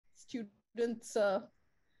students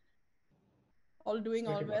all doing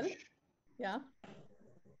all well? Yeah.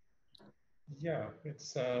 Yeah,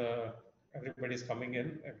 it's everybody's coming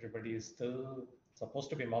in. Everybody is still supposed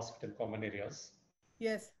to be masked in common areas.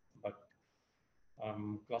 Yes. But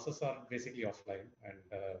classes are basically offline, and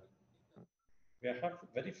we have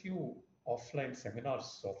very few offline seminars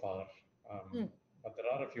so far. But there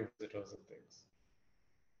are a few visitors and things.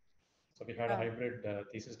 So we had a hybrid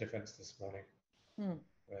thesis defense this morning,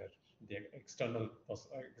 where the external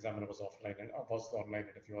examiner was offline and was online,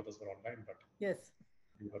 and a few others were online. But yes,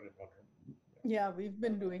 we were in one room. Yeah, we've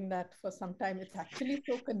been doing that for some time. It's actually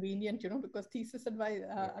so convenient, because thesis advice,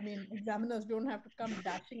 examiners don't have to come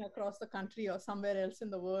dashing across the country or somewhere else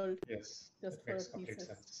in the world. Yes, just for a thesis.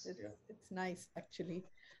 Sense. It's nice, actually.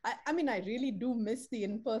 I mean, I really do miss the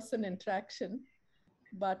in-person interaction,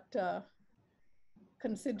 but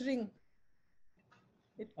considering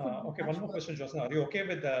it could be okay, one more question, Jyotsna. Are you okay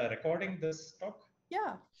with recording this talk?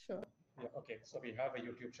 Yeah, sure. Yeah, okay. So we have a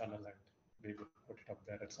YouTube channel and we will put it up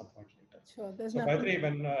there at some point later. Sure. There's so by the way,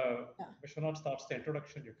 when Vishwanath starts the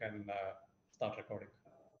introduction, you can start recording.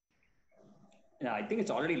 Yeah, I think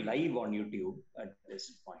it's already live on YouTube at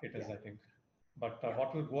this point. It is, I think. But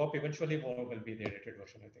what will go up eventually will be the edited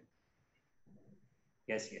version, I think.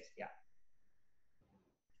 Yes, yeah.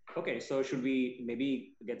 Okay, so should we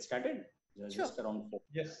maybe get started? Sure. Just around 4.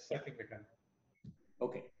 Yes, I think we can.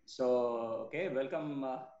 Okay, so welcome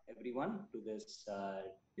everyone to this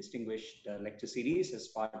distinguished lecture series as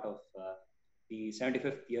part of the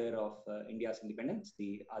 75th year of India's independence,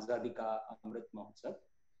 the Azadi Ka Amrit Mahotsav.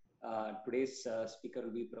 Today's speaker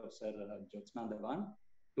will be Professor Jyotsna Dhawan.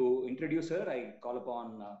 To introduce her, I call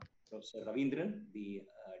upon Professor Ravindran, the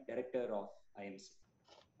Director of IMSc.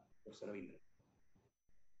 Professor Ravindran.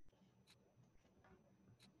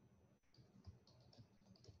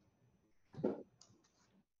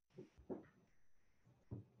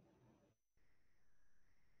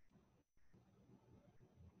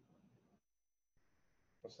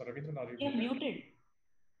 Professor Ravindran, are you muted?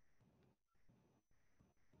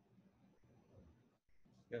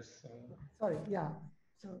 Yes. Sorry, yeah.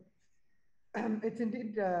 So it's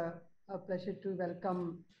indeed a pleasure to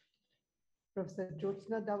welcome Professor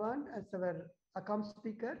Jyotsna Dhawan as our account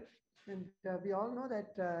speaker. And we all know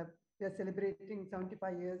that we are celebrating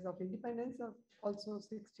 75 years of independence, also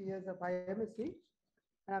 60 years of IMSc.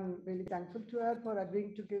 I'm really thankful to her for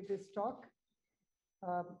agreeing to give this talk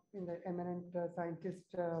in the eminent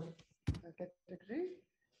scientist category.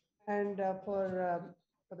 And for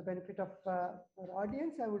the benefit of our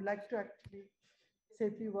audience, I would like to actually say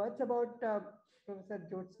a few words about Professor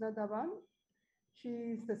Jyotsna Dhawan. She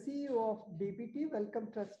is the CEO of DBT, Wellcome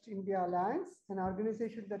Trust India Alliance, an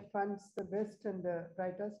organization that funds the best and the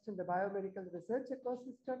brightest in the biomedical research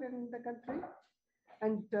ecosystem in the country.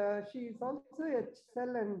 And she is also a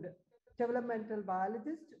cell and developmental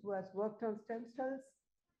biologist who has worked on stem cells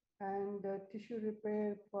and tissue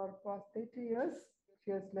repair for past 80 years.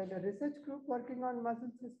 She has led a research group working on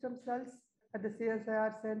muscle system cells at the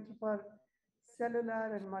CSIR Center for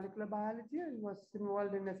Cellular and Molecular Biology, and was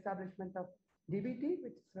involved in establishment of DBT,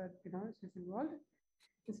 which is, she's involved,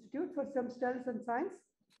 Institute for Stem Cells and Science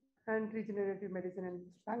and Regenerative Medicine.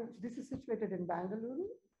 And this is situated in Bangalore.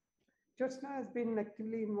 Jyotsna has been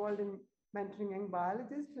actively involved in mentoring young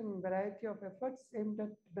biologists in a variety of efforts aimed at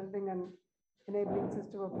building an enabling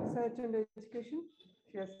system of research and education.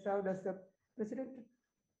 She has served as the president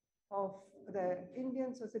of the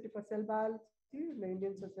Indian Society for Cell Biology, the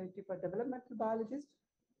Indian Society for Developmental Biologists,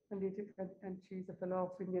 and she is a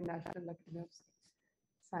fellow of Indian National Academy of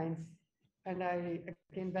Science. And I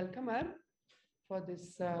again welcome her for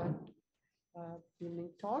this evening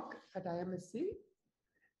talk at IMSc.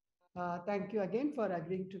 Thank you again for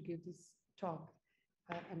agreeing to give this talk,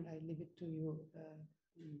 and I leave it to you.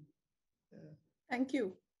 Thank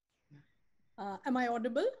you. Am I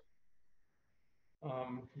audible?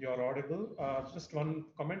 You're audible. Just one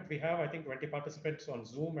comment. We have, I think, 20 participants on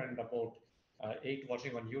Zoom and about 8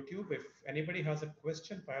 watching on YouTube. If anybody has a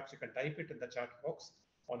question, perhaps you can type it in the chat box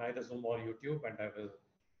on either Zoom or YouTube, and I will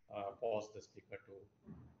pause the speaker to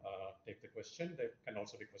take the question. There can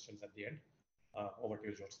also be questions at the end. Over to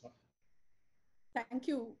you, Jyotsna. Thank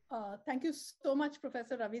you. Thank you so much,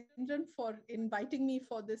 Professor Ravindran, for inviting me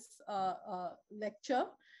for this lecture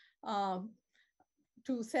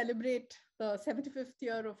to celebrate the 75th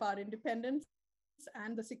year of our independence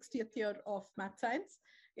and the 60th year of math science.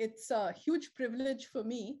 It's a huge privilege for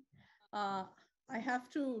me. I have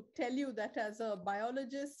to tell you that as a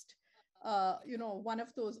biologist, one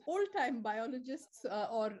of those old-time biologists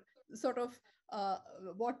or sort of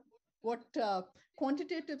what what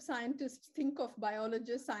quantitative scientists think of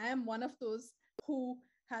biologists. I am one of those who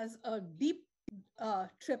has a deep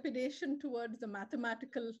trepidation towards the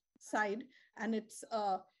mathematical side, and it's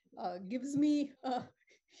gives me a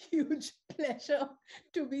huge pleasure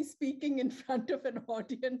to be speaking in front of an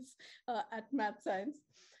audience at Math Science.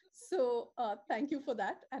 So thank you for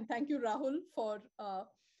that, and thank you, Rahul, for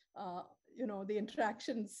the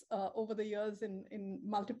interactions over the years in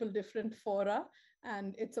multiple different fora,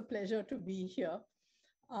 and it's a pleasure to be here.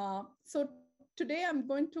 So today I'm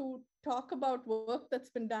going to talk about work that's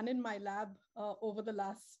been done in my lab over the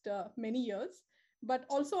last many years, but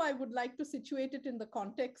also I would like to situate it in the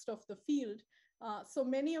context of the field. So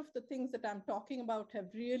many of the things that I'm talking about have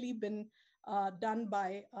really been done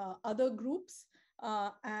by other groups.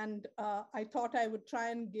 And I thought I would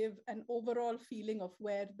try and give an overall feeling of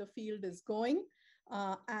where the field is going.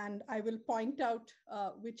 And I will point out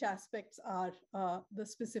which aspects are the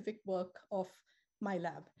specific work of my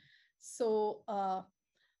lab. So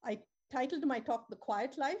I titled my talk The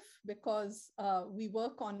Quiet Life because we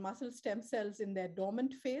work on muscle stem cells in their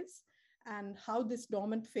dormant phase and how this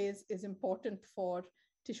dormant phase is important for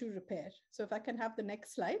tissue repair. So if I can have the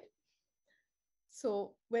next slide.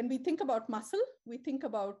 So when we think about muscle, we think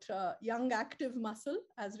about young active muscle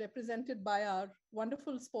as represented by our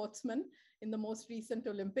wonderful sportsmen in the most recent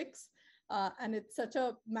Olympics. And it's such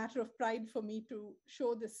a matter of pride for me to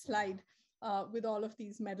show this slide with all of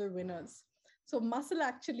these medal winners. So muscle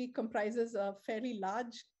actually comprises a fairly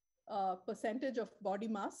large percentage of body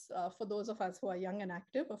mass for those of us who are young and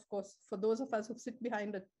active. Of course, for those of us who sit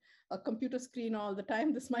behind a computer screen all the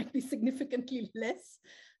time, this might be significantly less.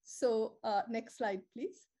 So next slide,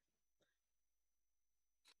 please.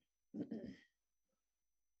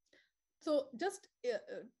 So just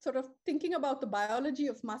sort of thinking about the biology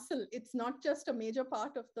of muscle, it's not just a major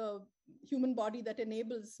part of the human body that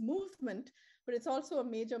enables movement, but it's also a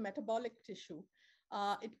major metabolic tissue.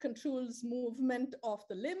 It controls movement of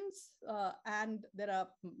the limbs, and there are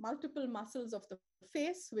multiple muscles of the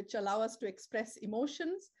face which allow us to express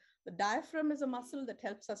emotions. The diaphragm is a muscle that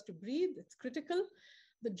helps us to breathe. It's critical.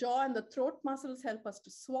 The jaw and the throat muscles help us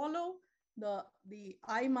to swallow. The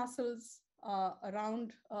eye muscles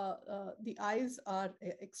around the eyes are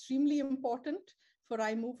extremely important for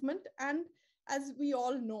eye movement. And as we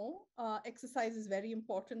all know, exercise is very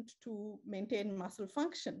important to maintain muscle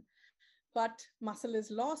function. But muscle is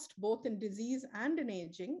lost both in disease and in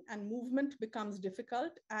aging, and movement becomes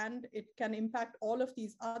difficult, and it can impact all of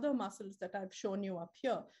these other muscles that I've shown you up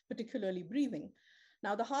here, particularly breathing.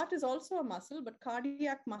 Now, the heart is also a muscle, but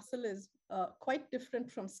cardiac muscle is quite different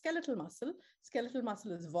from skeletal muscle. Skeletal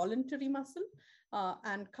muscle is voluntary muscle,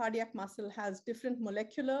 and cardiac muscle has different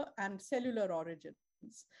molecular and cellular origins.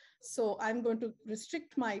 So I'm going to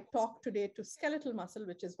restrict my talk today to skeletal muscle,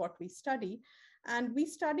 which is what we study. And we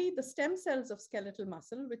study the stem cells of skeletal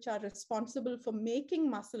muscle, which are responsible for making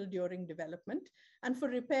muscle during development and for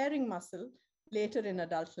repairing muscle later in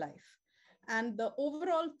adult life. And the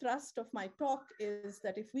overall thrust of my talk is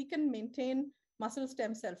that if we can maintain muscle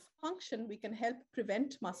stem cell function, we can help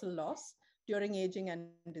prevent muscle loss during aging and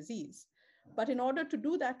disease. But in order to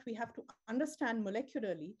do that, we have to understand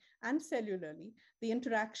molecularly and cellularly the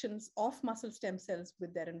interactions of muscle stem cells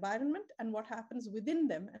with their environment and what happens within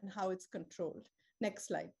them and how it's controlled. Next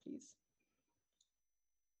slide, please.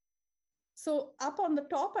 So up on the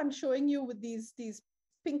top, I'm showing you with these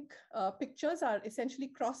pink pictures are essentially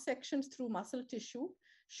cross sections through muscle tissue,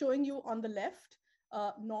 showing you on the left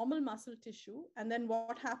normal muscle tissue, and then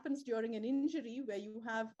what happens during an injury where you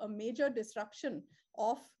have a major disruption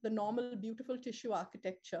of the normal beautiful tissue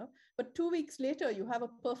architecture, but 2 weeks later you have a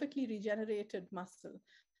perfectly regenerated muscle.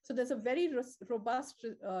 So there's a very robust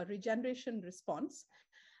regeneration response.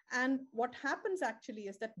 And what happens actually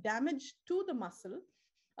is that damage to the muscle,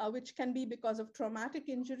 which can be because of traumatic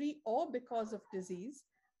injury or because of disease,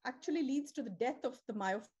 actually leads to the death of the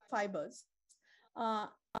myofibers,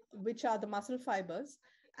 which are the muscle fibers,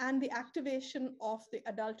 and the activation of the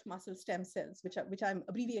adult muscle stem cells, which I'm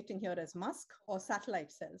abbreviating here as MuSC, or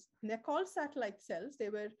satellite cells. And they're called satellite cells. They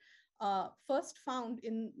were first found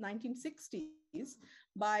in 1960s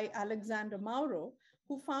by Alexander Mauro,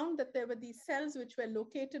 who found that there were these cells which were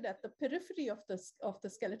located at the periphery of the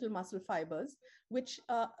skeletal muscle fibers, which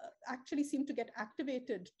actually seemed to get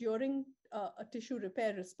activated during a tissue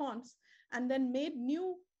repair response, and then made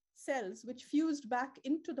new cells which fused back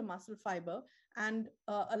into the muscle fiber and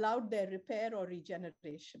allowed their repair or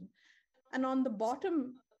regeneration. And on the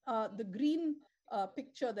bottom, the green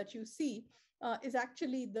picture that you see is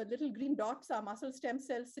actually the little green dots are muscle stem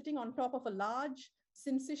cells sitting on top of a large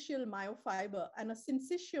syncytial myofiber. And a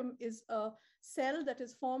syncytium is a cell that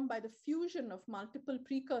is formed by the fusion of multiple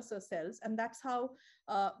precursor cells. And that's how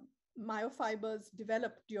myofibers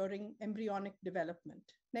develop during embryonic development.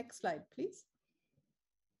 Next slide, please.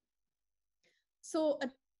 So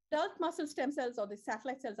adult muscle stem cells, or the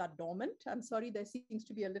satellite cells, are dormant. I'm sorry, there seems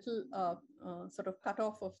to be a little sort of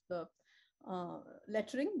cutoff of the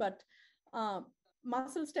lettering, but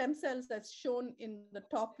muscle stem cells, as shown in the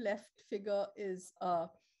top left figure, is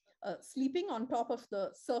sleeping on top of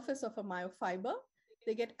the surface of a myofiber.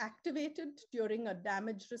 They get activated during a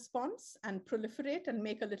damage response and proliferate and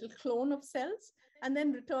make a little clone of cells and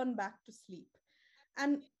then return back to sleep.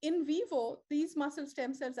 And in vivo, these muscle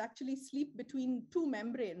stem cells actually sleep between two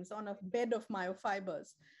membranes on a bed of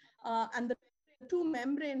myofibers. And the two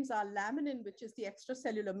membranes are laminin, which is the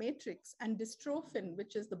extracellular matrix, and dystrophin,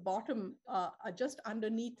 which is the bottom, just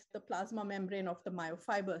underneath the plasma membrane of the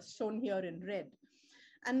myofibers, shown here in red.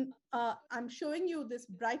 And I'm showing you this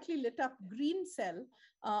brightly lit up green cell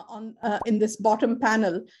in this bottom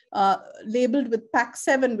panel, labeled with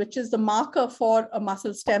PAC7, which is the marker for a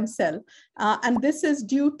muscle stem cell. And this is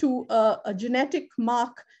due to a genetic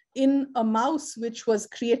mark in a mouse, which was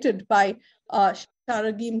created by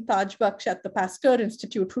Sharagim Tajbakhsh at the Pasteur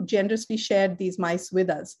Institute, who generously shared these mice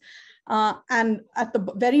with us. And at the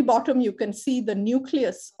very bottom, you can see the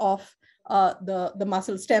nucleus of the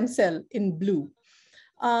muscle stem cell in blue.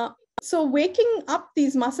 So waking up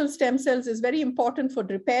these muscle stem cells is very important for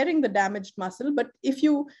repairing the damaged muscle. But if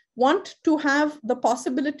you want to have the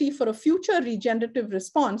possibility for a future regenerative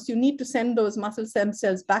response, you need to send those muscle stem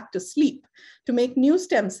cells back to sleep to make new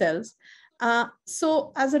stem cells.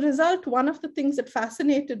 So as a result, one of the things that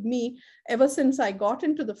fascinated me ever since I got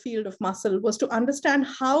into the field of muscle was to understand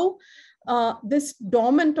how this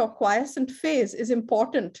dormant or quiescent phase is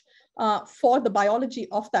important for the biology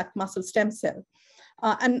of that muscle stem cell.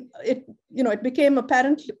 And it became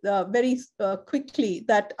apparent very quickly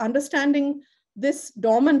that understanding this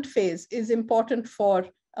dormant phase is important for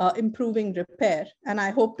improving repair. And I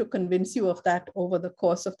hope to convince you of that over the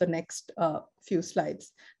course of the next few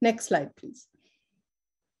slides. Next slide, please.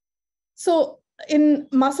 So in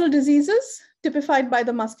muscle diseases typified by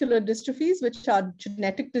the muscular dystrophies, which are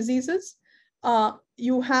genetic diseases,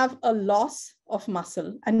 you have a loss of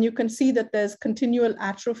muscle, and you can see that there's continual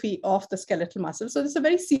atrophy of the skeletal muscle. So it's a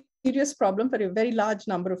very serious problem for a very large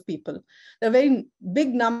number of people. There are very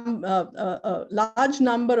big large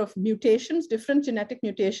number of mutations, different genetic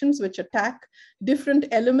mutations, which attack different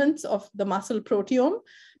elements of the muscle proteome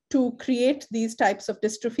to create these types of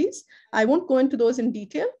dystrophies. I won't go into those in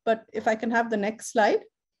detail, but if I can have the next slide.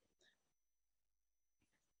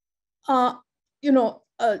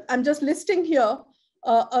 I'm just listing here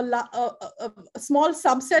a small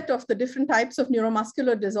subset of the different types of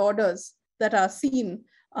neuromuscular disorders that are seen.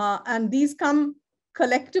 And these come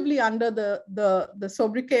collectively under the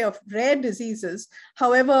sobriquet of rare diseases.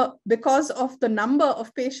 However, because of the number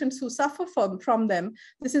of patients who suffer from them,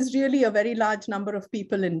 this is really a very large number of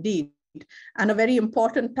people indeed, and a very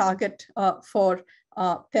important target for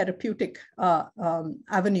therapeutic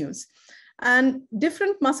avenues. And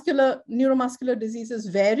different neuromuscular diseases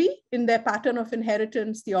vary in their pattern of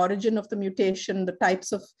inheritance, the origin of the mutation, the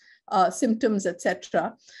types of symptoms,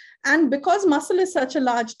 etc. And because muscle is such a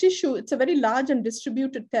large tissue, it's a very large and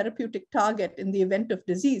distributed therapeutic target in the event of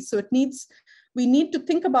disease. So we need to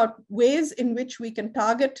think about ways in which we can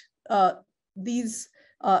target these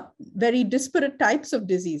very disparate types of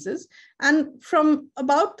diseases. And from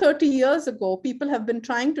about 30 years ago, people have been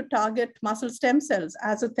trying to target muscle stem cells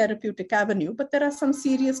as a therapeutic avenue, but there are some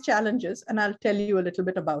serious challenges, and I'll tell you a little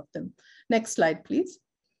bit about them. Next slide, please.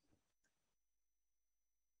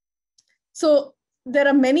 So there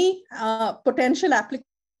are many potential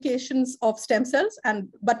applications of stem cells,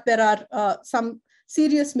 but there are some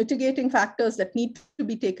serious mitigating factors that need to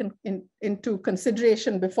be taken into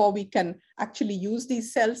consideration before we can actually use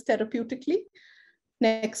these cells therapeutically.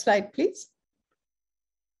 Next slide, please.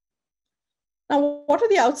 Now, what are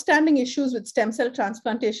the outstanding issues with stem cell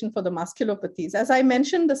transplantation for the musculopathies? As I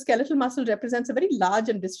mentioned, the skeletal muscle represents a very large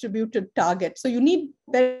and distributed target. So you need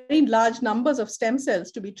very large numbers of stem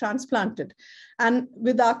cells to be transplanted. And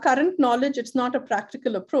with our current knowledge, it's not a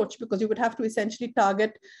practical approach, because you would have to essentially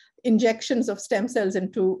target injections of stem cells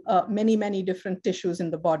into many, many different tissues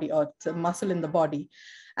in the body, or the muscle in the body.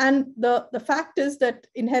 And the fact is that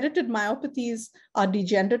inherited myopathies are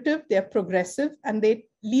degenerative, they're progressive, and they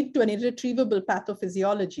lead to an irretrievable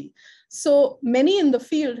pathophysiology. So many in the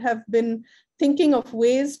field have been thinking of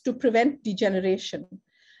ways to prevent degeneration.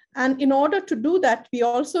 And in order to do that, we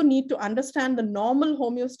also need to understand the normal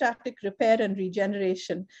homeostatic repair and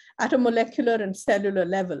regeneration at a molecular and cellular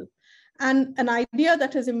level. And an idea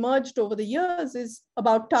that has emerged over the years is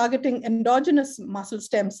about targeting endogenous muscle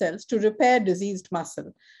stem cells to repair diseased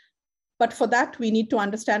muscle. But for that, we need to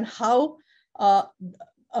understand how,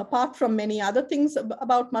 apart from many other things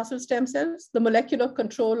about muscle stem cells, the molecular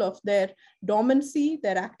control of their dormancy,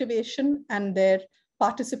 their activation, and their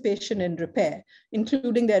participation in repair,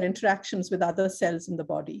 including their interactions with other cells in the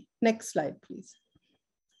body. Next slide, please.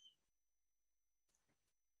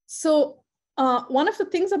 So one of the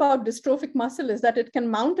things about dystrophic muscle is that it can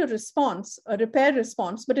mount a response, a repair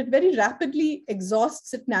response, but it very rapidly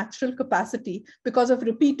exhausts its natural capacity because of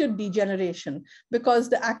repeated degeneration, because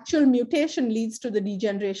the actual mutation leads to the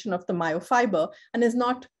degeneration of the myofiber and is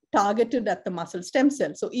not targeted at the muscle stem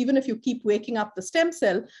cell. So even if you keep waking up the stem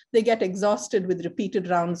cell, they get exhausted with repeated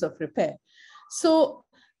rounds of repair. So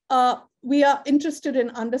we are interested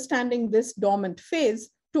in understanding this dormant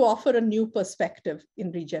phase to offer a new perspective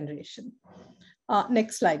in regeneration.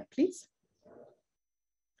 Next slide, please.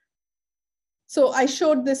 So I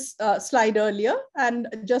showed this slide earlier, and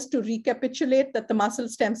just to recapitulate that the muscle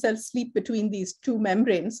stem cells sleep between these two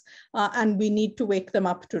membranes, and we need to wake them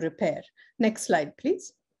up to repair. Next slide,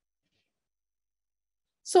 please.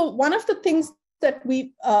 So one of the things that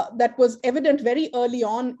that was evident very early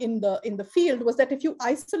on in the field was that if you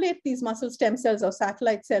isolate these muscle stem cells or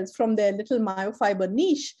satellite cells from their little myofiber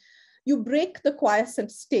niche, you break the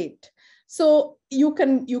quiescent state. So you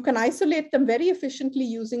can isolate them very efficiently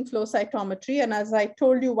using flow cytometry. And as I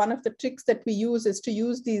told you, one of the tricks that we use is to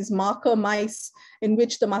use these marker mice in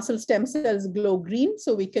which the muscle stem cells glow green.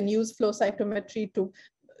 So we can use flow cytometry to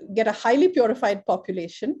get a highly purified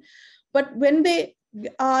population. But when they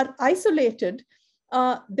are isolated,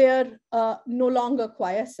 they're no longer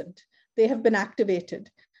quiescent. They have been activated.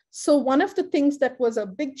 So one of the things that was a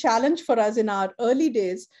big challenge for us in our early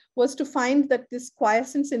days was to find that this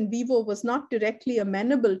quiescence in vivo was not directly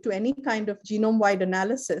amenable to any kind of genome-wide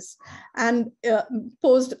analysis, and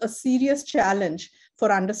posed a serious challenge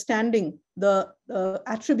for understanding the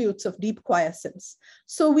attributes of deep quiescence.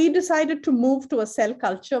 So we decided to move to a cell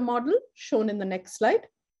culture model shown in the next slide.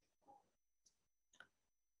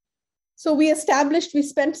 So we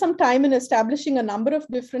spent some time in establishing a number of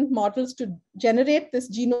different models to generate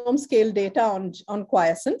this genome scale data on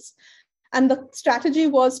quiescence. And the strategy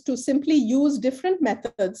was to simply use different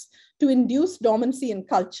methods to induce dormancy in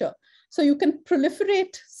culture. So you can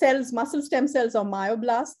proliferate cells, muscle stem cells or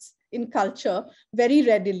myoblasts in culture very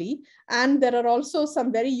readily. And there are also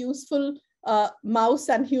some very useful mouse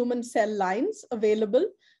and human cell lines available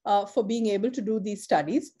for being able to do these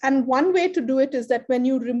studies. And one way to do it is that when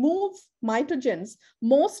you remove mitogens,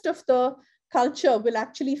 most of the culture will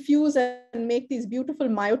actually fuse and make these beautiful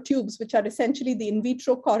myotubes, which are essentially the in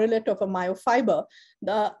vitro correlate of a myofiber.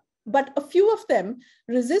 But a few of them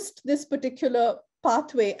resist this particular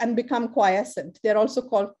pathway and become quiescent. They're also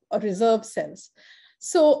called reserve cells.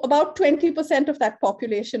 So about 20% of that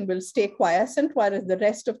population will stay quiescent, whereas the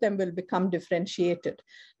rest of them will become differentiated.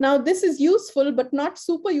 Now, this is useful, but not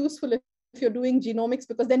super useful if you're doing genomics,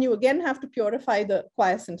 because then you again have to purify the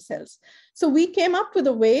quiescent cells. So we came up with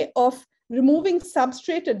a way of removing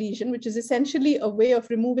substrate adhesion, which is essentially a way of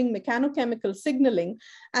removing mechanochemical signaling.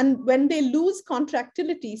 And when they lose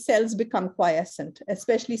contractility, cells become quiescent,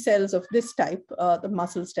 especially cells of this type, the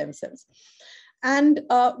muscle stem cells. And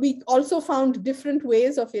we also found different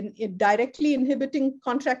ways of directly inhibiting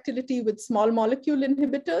contractility with small molecule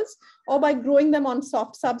inhibitors, or by growing them on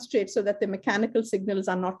soft substrates so that the mechanical signals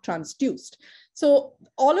are not transduced. So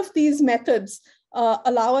all of these methods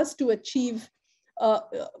allow us to achieve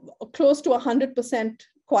close to 100%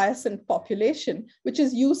 quiescent population, which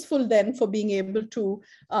is useful then for being able to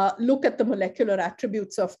look at the molecular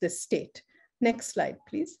attributes of this state. Next slide,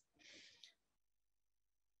 please.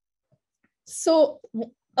 So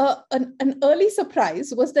an early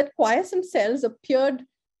surprise was that quiescent cells appeared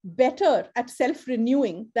better at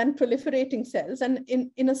self-renewing than proliferating cells. And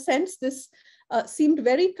in a sense, this seemed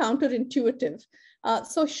very counterintuitive.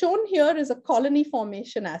 So shown here is a colony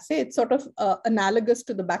formation assay. It's sort of analogous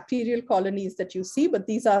to the bacterial colonies that you see, but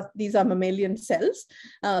these are mammalian cells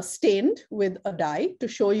stained with a dye to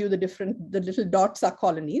show you the little dots are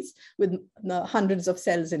colonies with hundreds of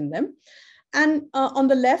cells in them. And on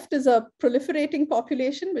the left is a proliferating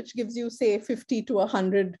population, which gives you, say, 50 to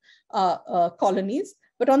 100 colonies.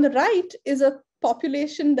 But on the right is a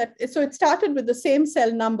population so it started with the same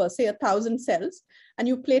cell number, say 1,000 cells, and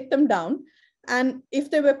you plate them down. And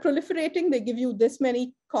if they were proliferating, they give you this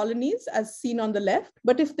many colonies as seen on the left.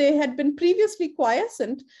 But if they had been previously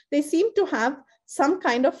quiescent, they seem to have some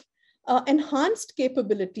kind of enhanced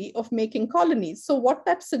capability of making colonies. So what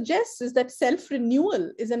that suggests is that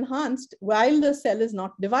self-renewal is enhanced while the cell is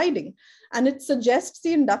not dividing. And it suggests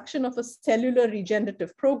the induction of a cellular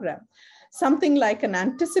regenerative program, something like an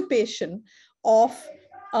anticipation of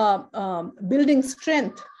building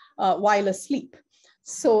strength while asleep.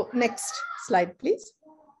 So next slide, please.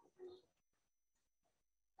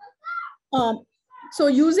 So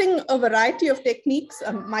using a variety of techniques,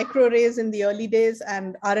 microarrays in the early days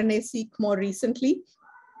and RNA-seq more recently,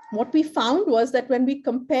 what we found was that when we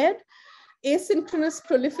compared asynchronous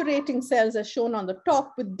proliferating cells as shown on the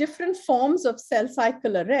top with different forms of cell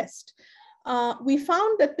cycle arrest, we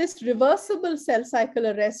found that this reversible cell cycle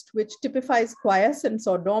arrest, which typifies quiescence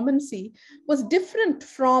or dormancy, was different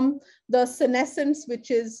from the senescence, which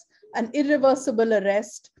is an irreversible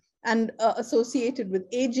arrest and associated with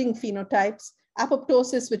aging phenotypes,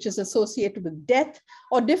 apoptosis, which is associated with death,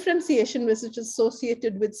 or differentiation, which is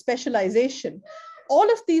associated with specialization. All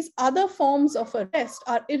of these other forms of arrest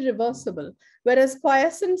are irreversible, whereas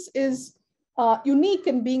quiescence is unique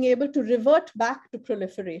in being able to revert back to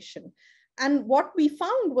proliferation. And what we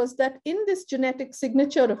found was that in this genetic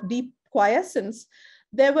signature of deep quiescence,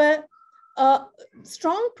 there were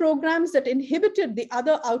strong programs that inhibited the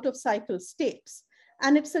other out of cycle states.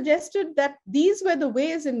 And it suggested that these were the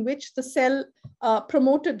ways in which the cell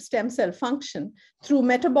promoted stem cell function through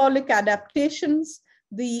metabolic adaptations,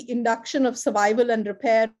 the induction of survival and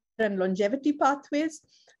repair and longevity pathways,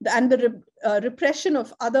 and the repression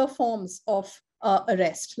of other forms of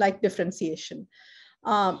arrest, like differentiation.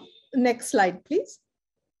 Next slide, please.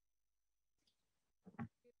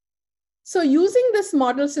 So using this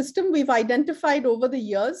model system, we've identified over the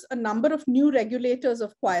years a number of new regulators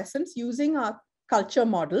of quiescence using our culture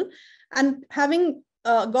model. And having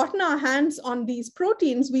gotten our hands on these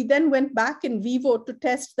proteins, we then went back in vivo to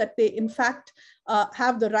test that they in fact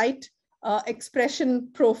have the right expression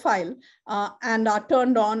profile and are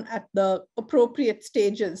turned on at the appropriate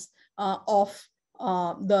stages of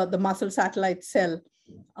the muscle satellite cell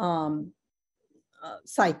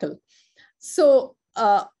cycle. So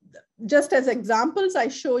just as examples, I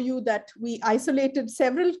show you that we isolated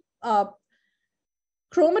several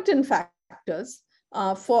chromatin factors.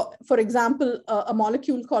 For example, a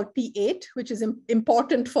molecule called P8, which is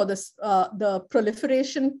important for this, the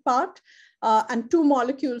proliferation part, and two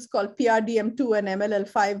molecules called PRDM2 and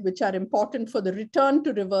MLL5, which are important for the return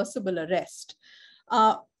to reversible arrest.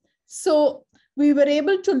 So we were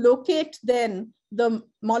able to locate then the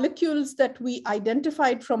molecules that we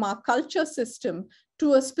identified from our culture system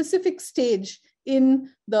to a specific stage in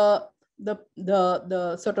the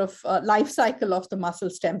sort of life cycle of the muscle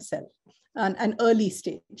stem cell, an early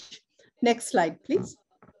stage. Next slide, please.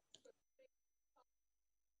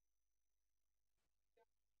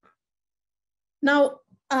 Now,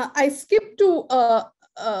 I skipped to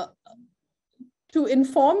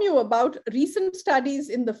inform you about recent studies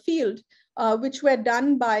in the field, which were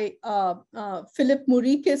done by Philip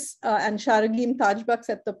Mourikis and Sharagim Tajbaks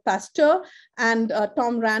at the Pasteur and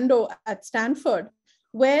Tom Rando at Stanford,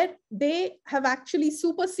 where they have actually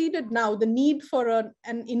superseded now the need for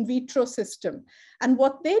an in vitro system. And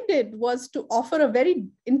what they did was to offer a very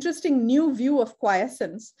interesting new view of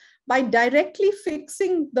quiescence by directly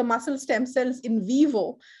fixing the muscle stem cells in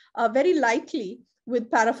vivo, very lightly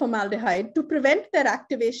with paraformaldehyde to prevent their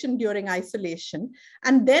activation during isolation,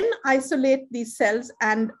 and then isolate these cells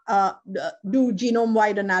and do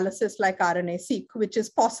genome-wide analysis like RNA-seq, which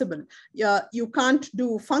is possible. You can't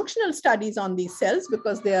do functional studies on these cells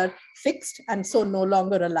because they are fixed and so no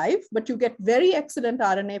longer alive, but you get very excellent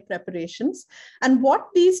RNA preparations. And what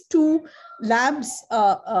these two labs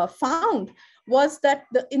found was that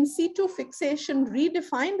the in situ fixation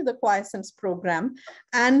redefined the quiescence program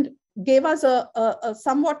and gave us a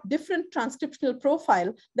somewhat different transcriptional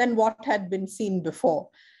profile than what had been seen before.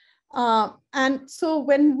 And so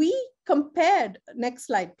when we compared, next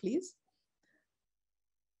slide, please,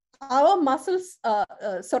 our muscles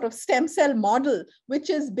sort of stem cell model, which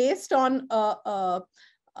is based on a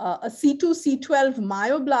C2-C12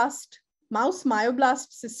 myoblast, mouse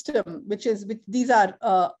myoblast system, these are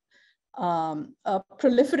a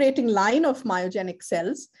proliferating line of myogenic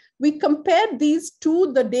cells. We compared these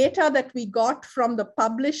to the data that we got from the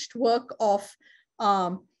published work of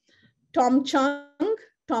Tom Chung,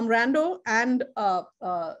 Tom Rando, and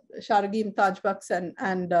Sharagim Tajbaks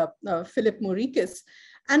and Philip Mourikis.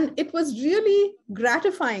 And it was really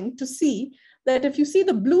gratifying to see that if you see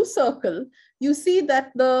the blue circle, you see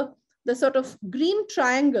that the sort of green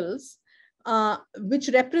triangles which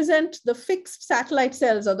represent the fixed satellite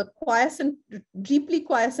cells or the quiescent, deeply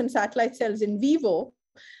quiescent satellite cells in vivo,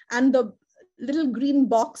 and the little green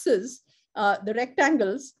boxes, the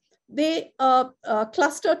rectangles, they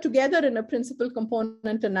cluster together in a principal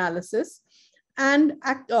component analysis. And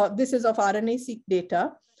this is of RNA-seq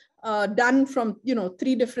data done from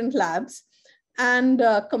 3 different labs and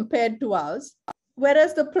compared to ours.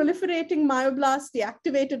 Whereas the proliferating myoblasts, the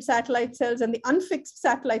activated satellite cells, and the unfixed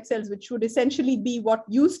satellite cells, which would essentially be what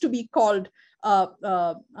used to be called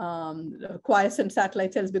quiescent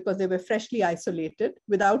satellite cells because they were freshly isolated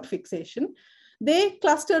without fixation, they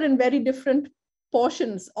cluster in very different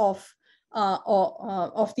portions of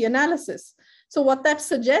the analysis. So what that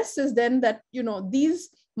suggests is then that these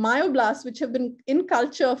myoblasts, which have been in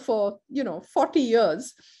culture for 40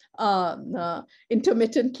 years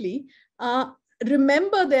intermittently,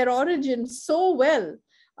 remember their origins so well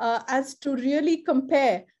as to really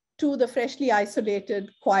compare to the freshly isolated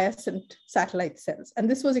quiescent satellite cells. And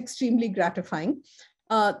this was extremely gratifying.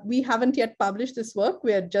 We haven't yet published this work.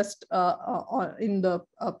 We are just in the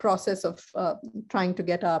process of trying to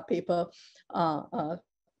get our paper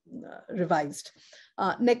revised.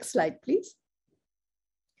 Next slide, please.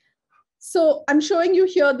 So I'm showing you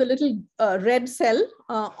here the little red cell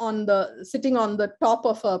sitting on the top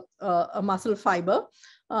of a muscle fiber.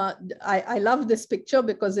 I love this picture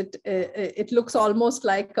because it looks almost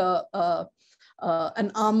like an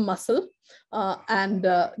arm muscle.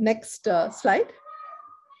 Next slide.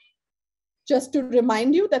 Just to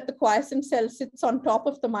remind you that the quiescent cell sits on top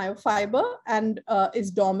of the myofiber and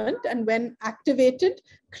is dormant, and when activated,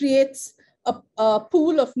 creates a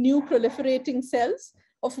pool of new proliferating cells,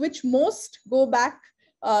 of which most go back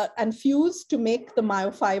and fuse to make the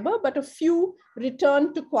myofiber, but a few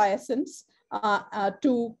return to quiescence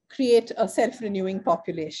to create a self-renewing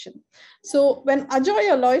population. So when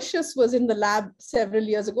Ajoy Aloysius was in the lab several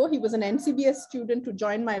years ago, he was an NCBS student who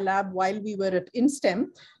joined my lab while we were at INSTEM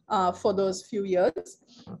for those few years.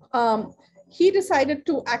 He decided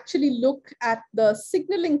to actually look at the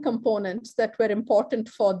signaling components that were important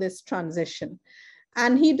for this transition.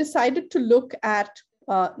 And he decided to look at,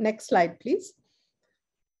 next slide, please.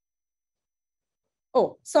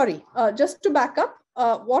 Oh, sorry, just to back up,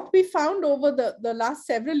 what we found over the last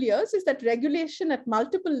several years is that regulation at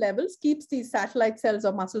multiple levels keeps these satellite cells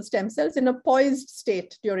or muscle stem cells in a poised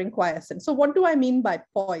state during quiescence. So what do I mean by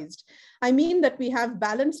poised? I mean that we have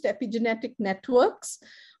balanced epigenetic networks.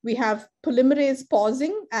 We have polymerase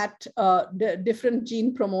pausing at different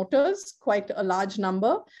gene promoters, quite a large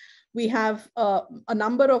number. We have a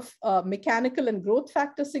number of mechanical and growth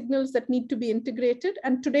factor signals that need to be integrated.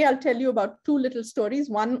 And today I'll tell you about 2 little stories,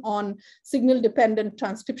 one on signal-dependent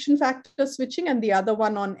transcription factor switching and the other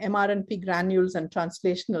one on mRNP granules and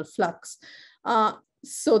translational flux,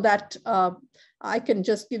 so that I can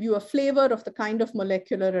just give you a flavor of the kind of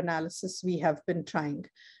molecular analysis we have been trying.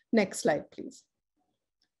 Next slide, please.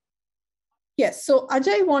 Yes, so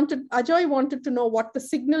Ajoy wanted to know what the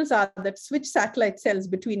signals are that switch satellite cells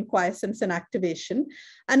between quiescence and activation.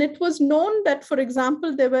 And it was known that, for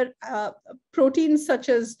example, there were proteins such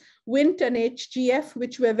as Wnt and HGF,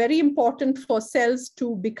 which were very important for cells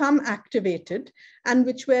to become activated and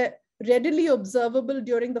which were readily observable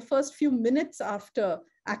during the first few minutes after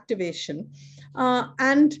activation.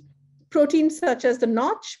 And proteins such as the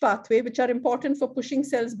Notch pathway, which are important for pushing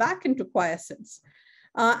cells back into quiescence.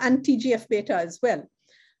 And TGF-beta as well.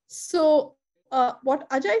 So what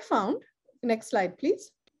Ajoy found, next slide,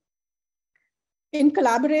 please. In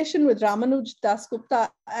collaboration with Ramanuj Dasgupta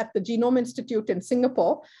at the Genome Institute in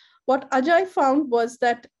Singapore, what Ajoy found was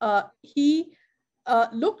that he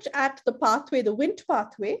looked at the pathway, the Wnt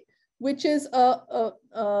pathway, which is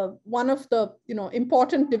one of the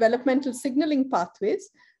important developmental signaling pathways,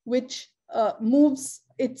 which moves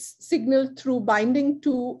its signal through binding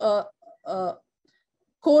to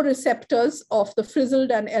co-receptors of the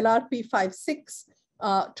frizzled and LRP56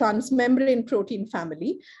 transmembrane protein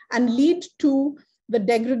family and lead to the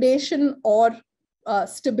degradation or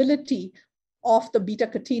stability of the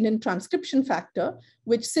beta-catenin transcription factor,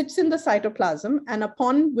 which sits in the cytoplasm and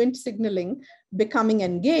upon Wnt signaling becoming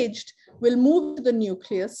engaged, will move to the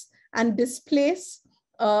nucleus and displace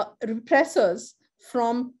repressors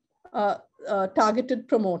from targeted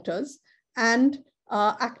promoters and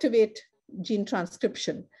activate gene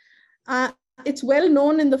transcription. It's well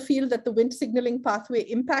known in the field that the Wnt signaling pathway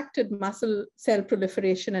impacted muscle cell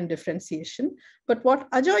proliferation and differentiation. But what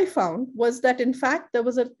Ajoy found was that, in fact, there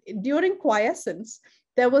was during quiescence,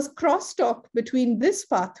 there was crosstalk between this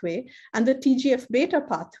pathway and the TGF-beta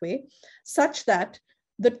pathway, such that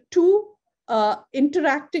the 2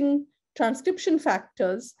 interacting transcription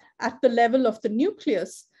factors at the level of the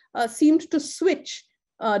nucleus seemed to switch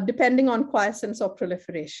depending on quiescence or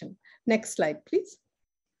proliferation. Next slide, please.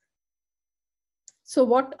 So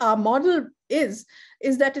what our model is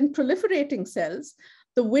that in proliferating cells,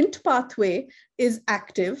 the Wnt pathway is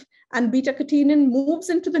active and beta-catenin moves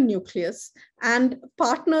into the nucleus and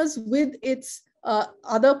partners with its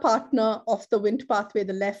other partner of the Wnt pathway,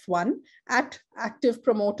 the LEF1, at active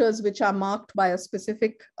promoters which are marked by a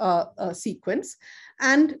specific sequence,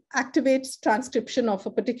 and activates transcription of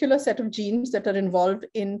a particular set of genes that are involved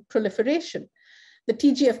in proliferation. The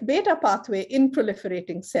TGF-beta pathway in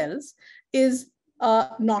proliferating cells is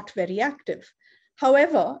not very active.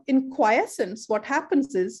 However, in quiescence, what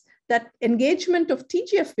happens is that engagement of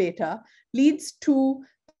TGF-beta leads to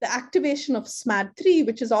the activation of SMAD3,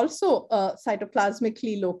 which is also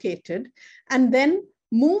cytoplasmically located, and then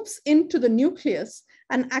moves into the nucleus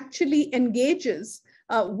and actually engages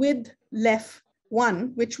with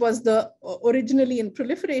LEF1, which was the originally in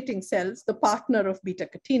proliferating cells, the partner of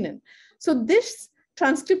beta-catenin. So this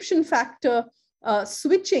transcription factor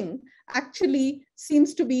switching actually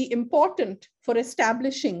seems to be important for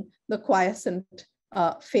establishing the quiescent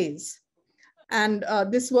phase. And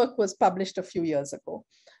this work was published a few years ago.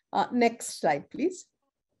 Next slide, please.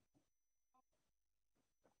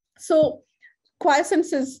 So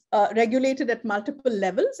quiescence is regulated at multiple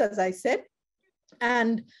levels, as I said.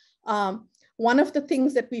 And one of the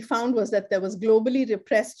things that we found was that there was globally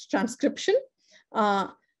repressed transcription,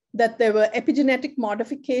 that there were epigenetic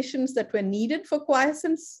modifications that were needed for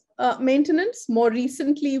quiescence maintenance. More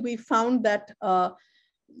recently, we found that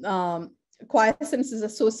quiescence is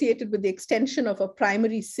associated with the extension of a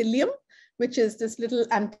primary cilium, which is this little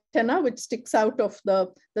antenna which sticks out of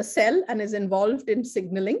the cell and is involved in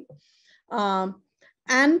signaling.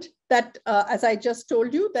 And that, as I just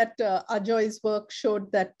told you, that Ajoy's work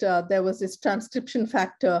showed that there was this transcription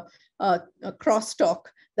factor crosstalk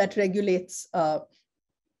that regulates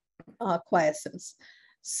quiescence.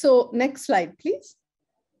 So next slide, please.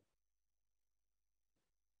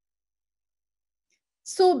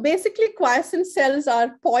 So basically, quiescent cells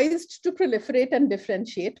are poised to proliferate and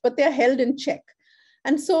differentiate, but they're held in check.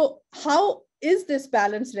 And so how is this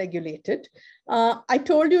balance regulated? I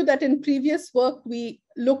told you that in previous work, we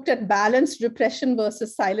looked at balanced repression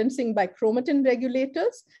versus silencing by chromatin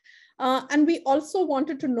regulators. And we also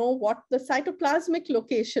wanted to know what the cytoplasmic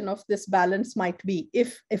location of this balance might be,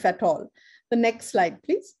 if at all. The next slide,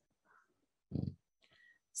 please.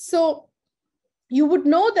 So you would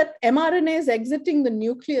know that mRNAs exiting the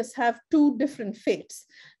nucleus have two different fates.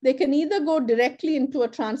 They can either go directly into a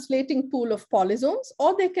translating pool of polysomes,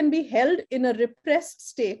 or they can be held in a repressed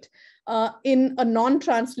state in a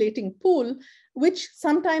non-translating pool, which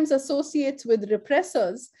sometimes associates with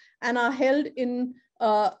repressors and are held in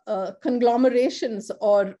conglomerations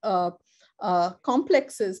or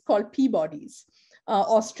complexes called P-bodies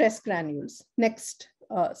or stress granules. Next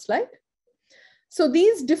slide. So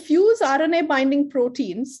these diffuse RNA binding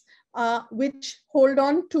proteins, which hold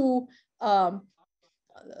on to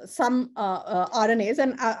some RNAs,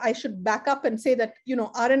 and I should back up and say that, you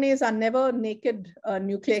know, RNAs are never naked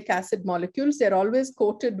nucleic acid molecules. They're always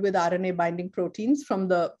coated with RNA binding proteins from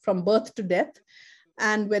birth to death.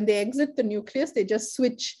 And when they exit the nucleus, they just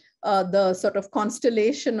switch the sort of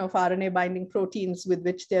constellation of RNA binding proteins with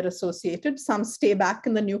which they're associated. Some stay back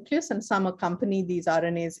in the nucleus and some accompany these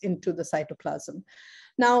RNAs into the cytoplasm.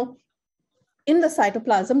 Now, in the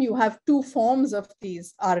cytoplasm, you have two forms of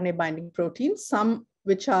these RNA binding proteins. Some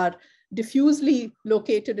which are diffusely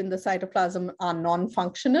located in the cytoplasm are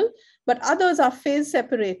non-functional, but others are phase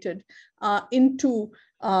separated into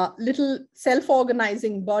little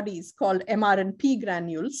self-organizing bodies called mRNP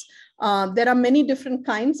granules. There are many different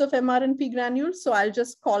kinds of mRNP granules, so I'll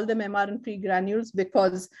just call them mRNP granules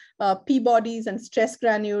because P-bodies and stress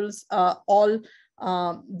granules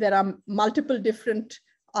there are multiple different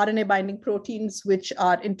RNA binding proteins which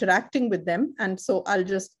are interacting with them, and so I'll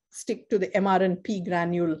just stick to the mRNP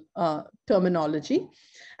granule terminology.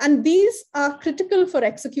 And these are critical for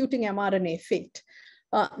executing mRNA fate.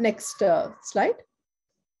 Next slide.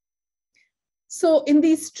 So in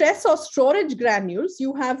these stress or storage granules,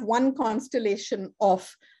 you have one constellation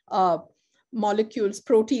of molecules,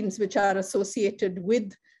 proteins, which are associated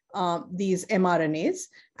with these mRNAs.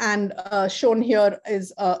 And shown here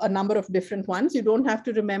is a number of different ones. You don't have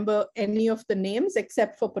to remember any of the names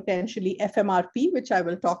except for potentially FMRP, which I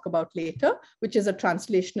will talk about later, which is a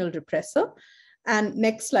translational repressor. And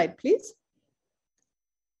next slide, please.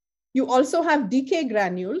 You also have decay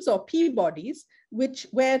granules or P-bodies,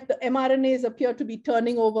 where the mRNAs appear to be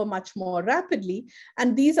turning over much more rapidly.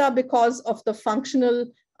 And these are because of the functional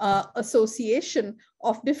association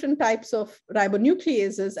of different types of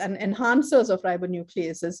ribonucleases and enhancers of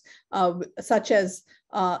ribonucleases, such as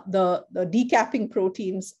the decapping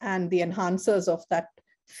proteins and the enhancers of that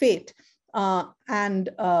fate,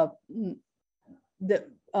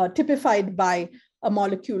 typified by a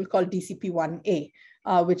molecule called DCP1A,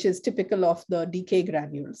 which is typical of the decay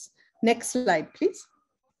granules. Next slide, please.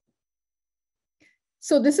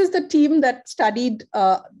 So this is the team that studied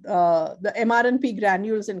the mRNP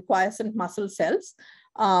granules in quiescent muscle cells.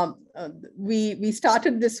 We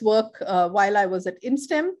started this work while I was at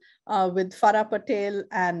INSTEM with Farah Patel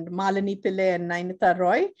and Malini Pillai and Nainita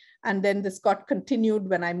Roy. And then this got continued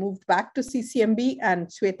when I moved back to CCMB, and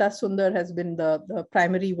Shweta Sundar has been the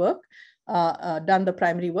primary work. Done the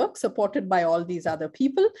primary work, supported by all these other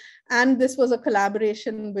people. And this was a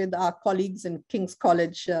collaboration with our colleagues in King's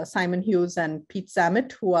College, Simon Hughes and Pete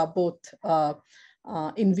Zammit, who are both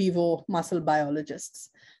in vivo muscle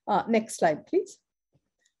biologists. Next slide, please.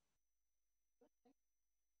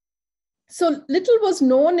 So little was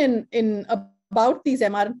known about these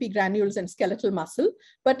mRNP granules and skeletal muscle,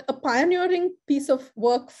 but a pioneering piece of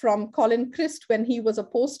work from Colin Christ when he was a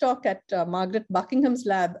postdoc at Margaret Buckingham's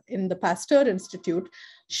lab in the Pasteur Institute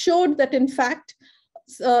showed that in fact,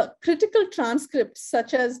 critical transcripts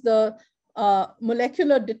such as the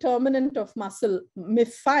molecular determinant of muscle,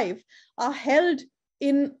 MIF5, are held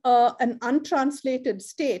in an untranslated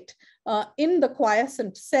state in the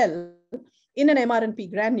quiescent cell in an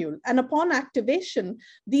mRNP granule. And upon activation,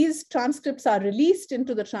 these transcripts are released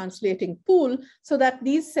into the translating pool so that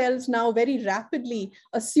these cells now very rapidly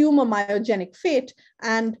assume a myogenic fate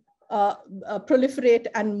and proliferate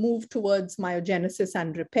and move towards myogenesis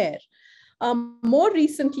and repair. More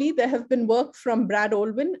recently, there have been work from Brad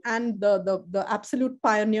Olwin and the absolute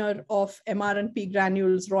pioneer of mRNP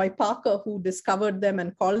granules, Roy Parker, who discovered them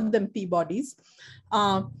and called them P-bodies,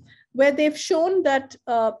 where they've shown that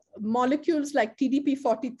molecules like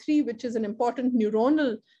TDP43, which is an important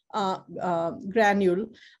neuronal granule,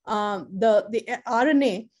 the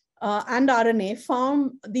RNA and RNA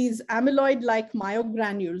form these amyloid-like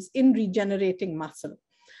myogranules in regenerating muscle.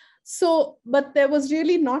 So, but there was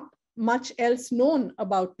really not much else known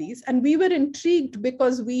about these. And we were intrigued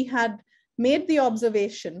because we had made the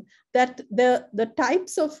observation that the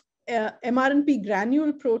types of mRNP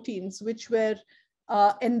granule proteins which were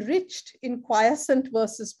enriched in quiescent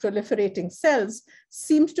versus proliferating cells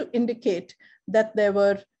seems to indicate that there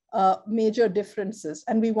were major differences.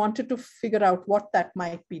 And we wanted to figure out what that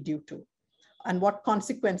might be due to and what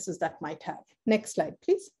consequences that might have. Next slide,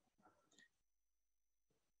 please.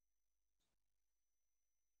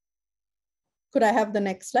 Could I have the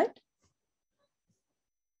next slide?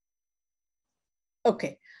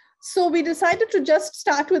 Okay. So we decided to just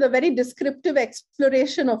start with a very descriptive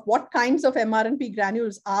exploration of what kinds of mRNP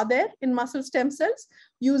granules are there in muscle stem cells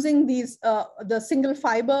using these, the single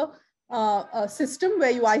fiber system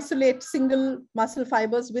where you isolate single muscle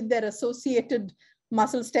fibers with their associated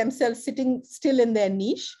muscle stem cells sitting still in their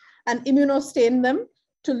niche and immunostain them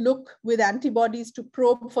to look with antibodies to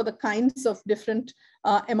probe for the kinds of different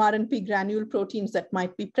mRNP granule proteins that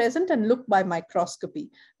might be present and look by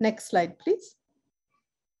microscopy. Next slide, please.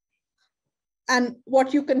 And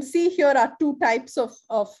what you can see here are two types of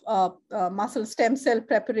muscle stem cell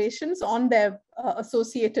preparations on their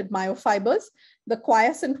associated myofibers. The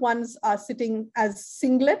quiescent ones are sitting as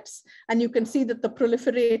singlets, and you can see that the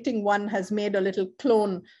proliferating one has made a little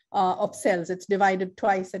clone of cells. It's divided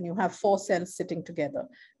twice, and you have 4 cells sitting together.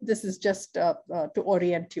 This is just to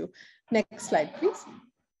orient you. Next slide, please.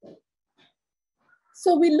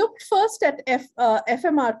 So we looked first at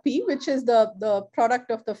FMRP, which is the product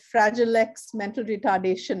of the Fragile X mental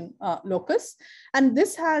retardation locus. And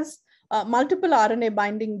this has multiple RNA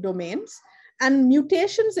binding domains. And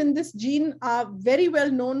mutations in this gene are very well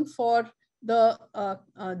known for the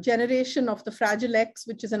generation of the Fragile X,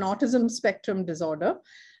 which is an autism spectrum disorder.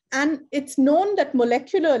 And it's known that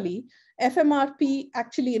molecularly, FMRP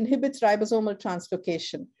actually inhibits ribosomal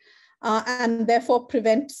translocation. And therefore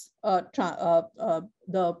prevents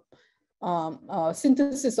the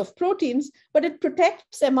synthesis of proteins, but it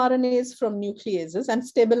protects mRNAs from nucleases and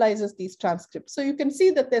stabilizes these transcripts. So you can see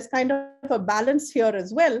that there's kind of a balance here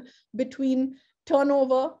as well between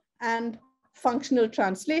turnover and functional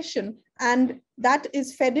translation, and that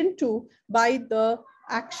is fed into by the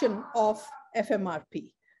action of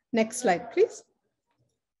FMRP. Next slide, please.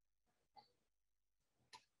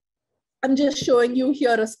 I'm just showing you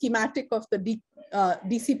here a schematic of the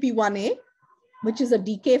DCP1A, which is a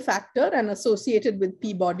decay factor and associated with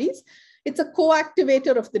P-bodies. It's a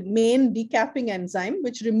co-activator of the main decapping enzyme,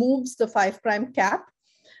 which removes the 5' cap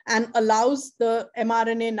and allows the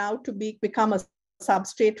mRNA now to become a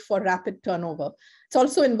substrate for rapid turnover. It's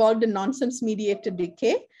also involved in nonsense-mediated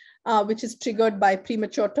decay, which is triggered by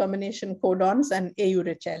premature termination codons and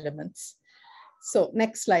AU-rich elements. So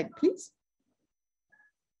next slide, please.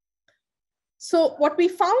 So what we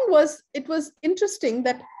found was, it was interesting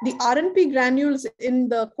that the RNP granules in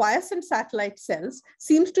the quiescent satellite cells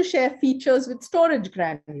seems to share features with storage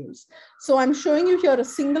granules. So I'm showing you here a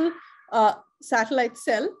single satellite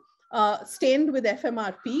cell stained with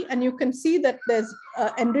FMRP, and you can see that there's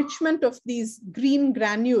enrichment of these green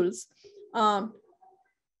granules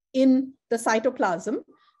in the cytoplasm.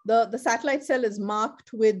 The satellite cell is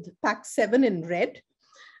marked with PAC7 in red,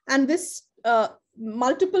 and this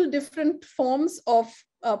multiple different forms of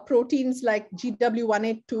proteins like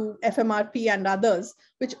GW182, FMRP, and others,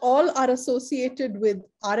 which all are associated with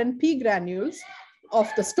RNP granules of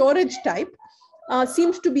the storage type,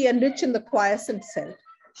 seems to be enriched in the quiescent cell.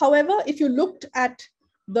 However, if you looked at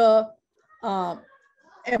the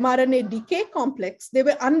mRNA decay complex, they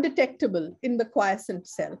were undetectable in the quiescent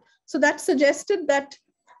cell. So that suggested that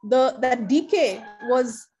that decay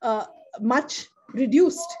was much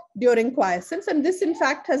reduced during quiescence. And this, in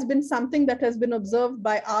fact, has been something that has been observed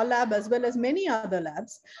by our lab as well as many other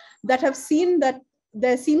labs that have seen that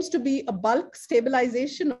there seems to be a bulk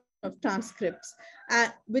stabilization of transcripts,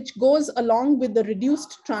 which goes along with the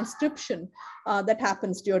reduced transcription that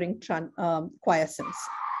happens during quiescence.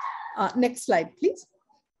 Next slide, please.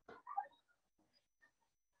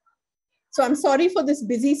 So I'm sorry for this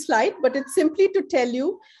busy slide, but it's simply to tell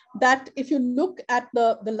you that if you look at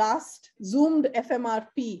the last zoomed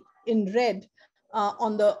FMRP in red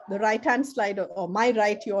on the right-hand slide, or my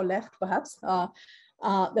right, your left perhaps,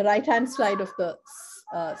 the right-hand side of the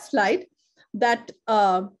slide, that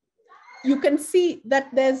you can see that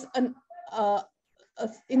there's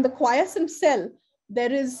in the quiescent cell,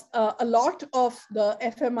 there is a lot of the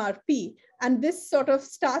FMRP, and this sort of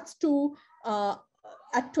starts to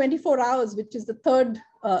at 24 hours, which is the third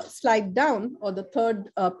slide down, or the third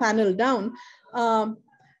panel down,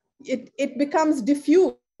 it becomes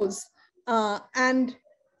diffuse and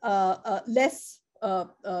less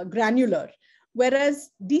granular.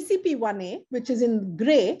 Whereas DCP1A, which is in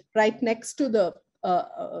gray right next to the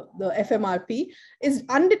FMRP, is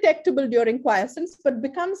undetectable during quiescence, but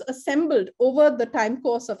becomes assembled over the time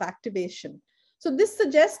course of activation. So this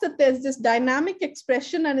suggests that there's this dynamic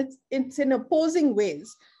expression, and it's in opposing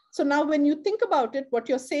ways. So now when you think about it, what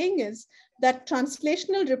you're saying is that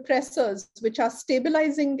translational repressors, which are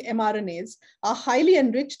stabilizing mRNAs, are highly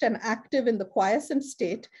enriched and active in the quiescent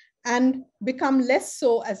state and become less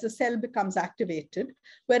so as the cell becomes activated.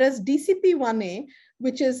 Whereas DCP1A,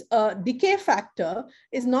 which is a decay factor,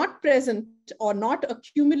 is not present or not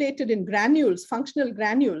accumulated in granules, functional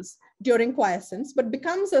granules, during quiescence, but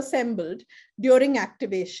becomes assembled during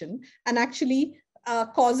activation and actually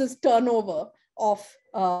causes turnover of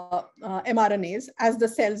mRNAs as the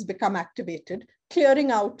cells become activated, clearing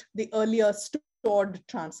out the earlier stored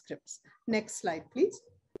transcripts. Next slide, please.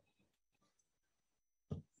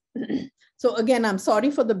 So again, I'm sorry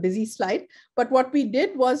for the busy slide, but what we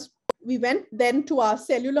did was we went then to our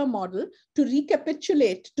cellular model to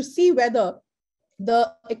recapitulate, to see whether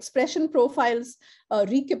the expression profiles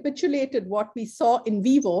recapitulated what we saw in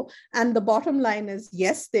vivo, and the bottom line is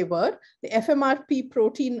yes, they were. The FMRP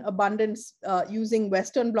protein abundance using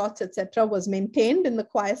Western blots, etc., was maintained in the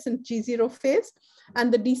quiescent G0 phase,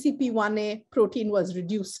 and the DCP1A protein was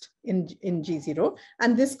reduced in G0,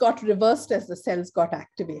 and this got reversed as the cells got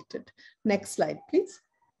activated. Next slide, please.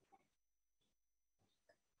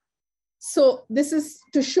 So this is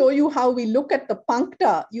to show you how we look at the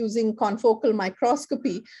puncta using confocal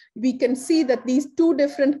microscopy. We can see that these two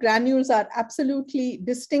different granules are absolutely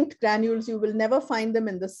distinct granules. You will never find them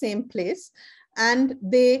in the same place. And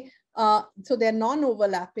so they're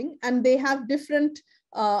non-overlapping, and they have different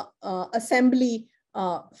assembly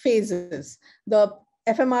phases. The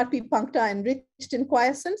FMRP puncta enriched in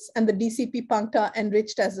quiescence, and the DCP puncta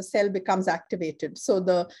enriched as the cell becomes activated. So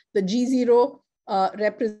the G0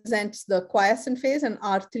 represents the quiescent phase, and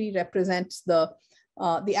R3 represents the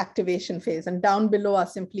activation phase. And down below are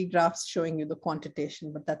simply graphs showing you the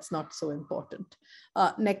quantitation, but that's not so important.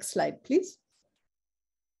 Next slide, please.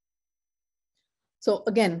 So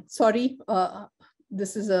again, sorry,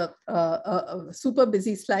 this is a super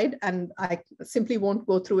busy slide, and I simply won't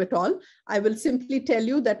go through it all. I will simply tell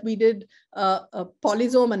you that we did a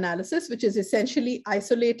polysome analysis, which is essentially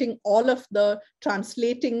isolating all of the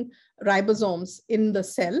translating ribosomes in the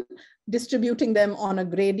cell, distributing them on a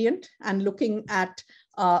gradient, and looking at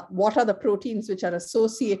what are the proteins which are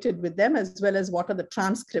associated with them, as well as what are the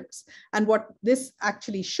transcripts. And what this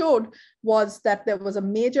actually showed was that there was a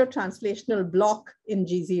major translational block in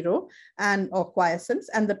G0 or quiescence,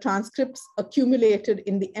 and the transcripts accumulated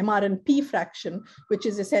in the mRNP fraction, which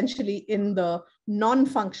is essentially in the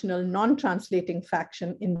non-functional, non-translating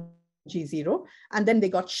fraction in G0. And then they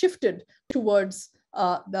got shifted towards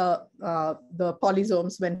the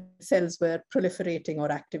polysomes when cells were proliferating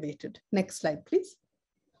or activated. Next slide, please.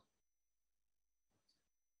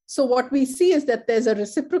 So what we see is that there's a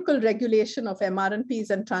reciprocal regulation of mRNPs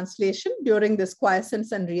and translation during this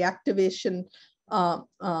quiescence and reactivation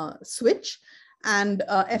switch. And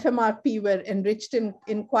FMRP were enriched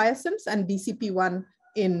in quiescence and DCP1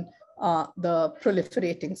 in the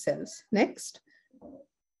proliferating cells. Next.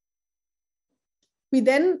 We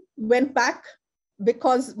then went back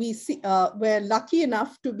because we're lucky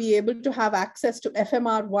enough to be able to have access to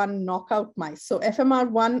FMR1 knockout mice. So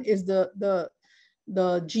FMR1 is the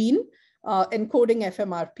gene encoding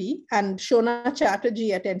FMRP, and Shona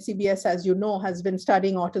Chatterjee at NCBS, as you know, has been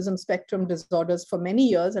studying autism spectrum disorders for many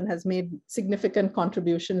years and has made significant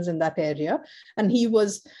contributions in that area. And he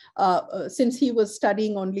was, since he was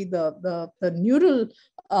studying only the neural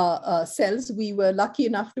cells, we were lucky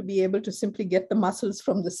enough to be able to simply get the muscles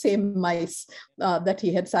from the same mice that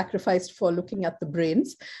he had sacrificed for looking at the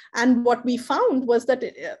brains. And what we found was that,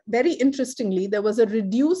 very interestingly, there was a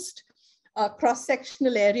reduced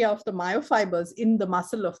cross-sectional area of the myofibers in the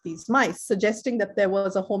muscle of these mice, suggesting that there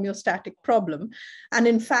was a homeostatic problem. And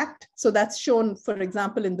in fact, so that's shown, for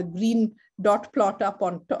example, in the green dot plot up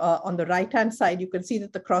on the right-hand side, you can see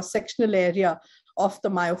that the cross-sectional area of the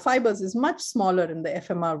myofibers is much smaller in the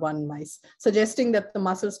FMR1 mice, suggesting that the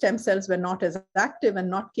muscle stem cells were not as active and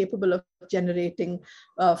not capable of generating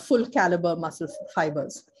full caliber muscle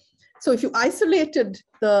fibers. So if you isolated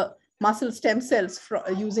the muscle stem cells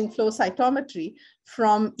using flow cytometry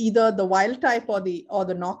from either the wild type or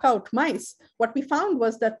the knockout mice, what we found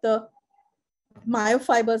was that the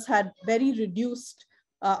myofibers had very reduced,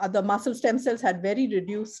 the muscle stem cells had very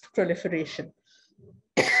reduced proliferation.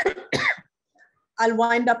 I'll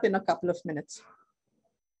wind up in a couple of minutes.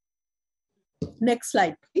 Next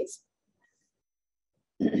slide, please.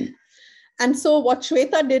 And so what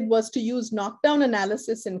Shweta did was to use knockdown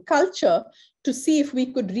analysis in culture to see if we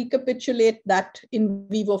could recapitulate that in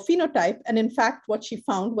vivo phenotype. And in fact, what she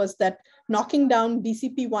found was that knocking down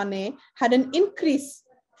DCP1A had an increased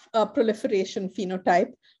proliferation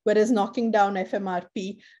phenotype, whereas knocking down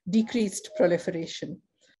FMRP decreased proliferation.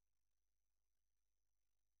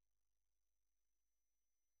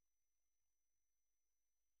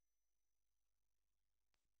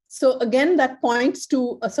 So again, that points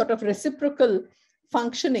to a sort of reciprocal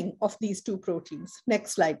functioning of these two proteins.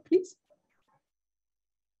 Next slide, please.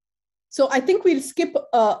 So I think we'll skip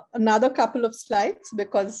another couple of slides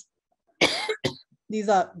because these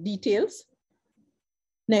are details.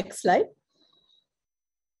 Next slide.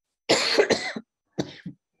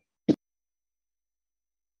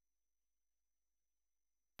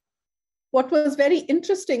 What was very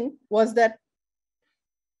interesting was that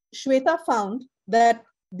Shweta found that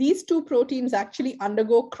these two proteins actually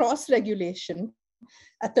undergo cross-regulation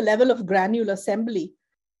at the level of granule assembly.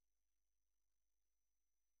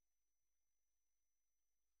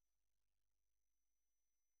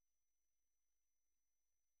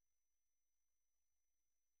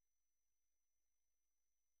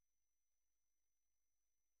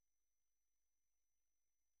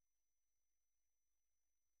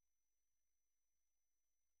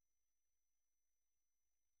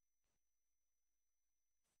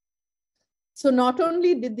 So not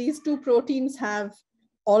only did these two proteins have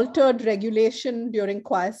altered regulation during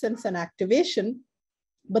quiescence and activation,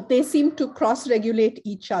 but they seem to cross-regulate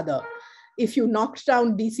each other. If you knocked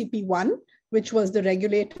down DCP1, which was the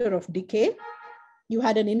regulator of decay, you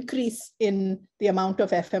had an increase in the amount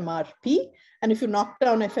of FMRP. And if you knocked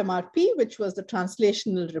down FMRP, which was the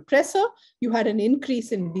translational repressor, you had an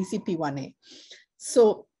increase in DCP1A.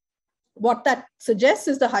 So what that suggests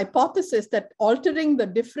is the hypothesis that altering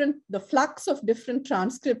the flux of different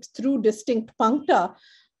transcripts through distinct puncta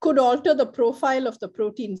could alter the profile of the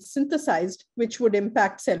protein synthesized, which would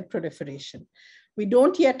impact cell proliferation. We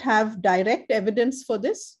don't yet have direct evidence for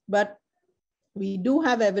this, but we do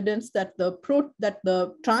have evidence that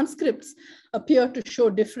the transcripts appear to show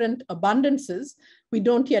different abundances. We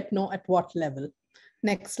don't yet know at what level.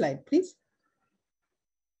 Next slide, please.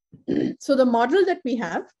 So the model that we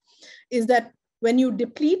have is that when you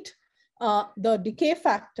deplete the decay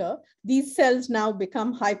factor, these cells now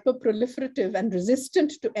become hyperproliferative and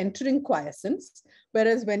resistant to entering quiescence.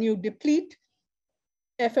 Whereas when you deplete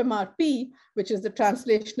FMRP, which is the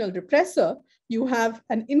translational repressor, you have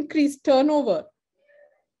an increased turnover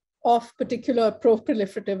of particular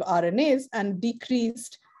pro-proliferative RNAs and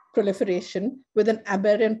decreased proliferation with an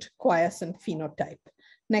aberrant quiescent phenotype.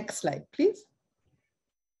 Next slide, please.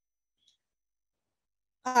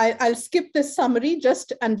 I'll skip this summary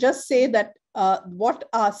just say that what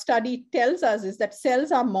our study tells us is that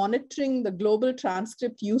cells are monitoring the global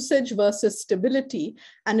transcript usage versus stability,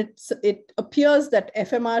 and it appears that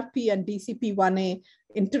FMRP and DCP1A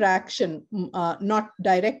interaction, not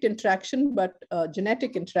direct interaction, but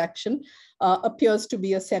genetic interaction, appears to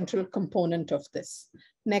be a central component of this.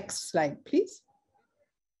 Next slide, please.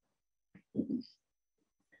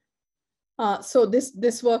 So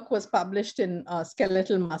this work was published in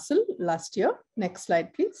Skeletal Muscle last year. Next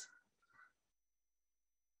slide, please.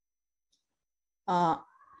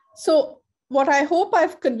 So what I hope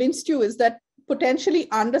I've convinced you is that potentially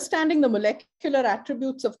understanding the molecular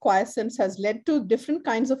attributes of quiescence has led to different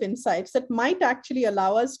kinds of insights that might actually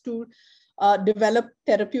allow us to develop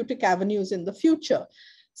therapeutic avenues in the future,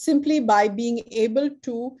 simply by being able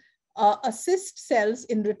to assist cells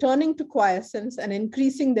in returning to quiescence and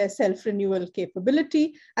increasing their self-renewal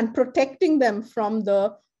capability and protecting them from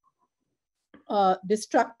the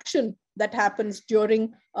destruction that happens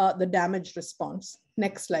during the damage response.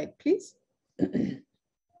 Next slide, please.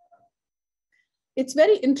 It's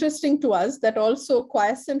very interesting to us that also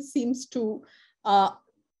quiescence seems to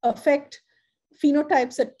affect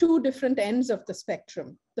phenotypes at two different ends of the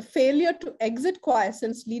spectrum. The failure to exit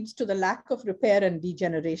quiescence leads to the lack of repair and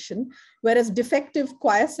degeneration, whereas defective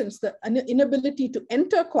quiescence, the inability to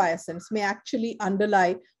enter quiescence, may actually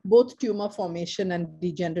underlie both tumor formation and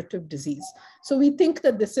degenerative disease. So we think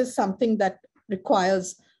that this is something that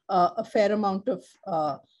requires a fair amount of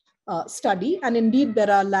study. And indeed, there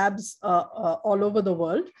are labs all over the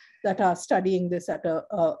world that are studying this at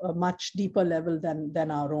a much deeper level than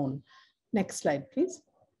our own. Next slide, please.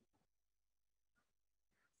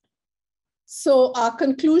 So our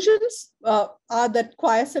conclusions are that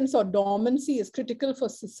quiescence or dormancy is critical for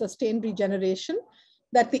sustained regeneration,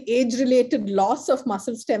 that the age-related loss of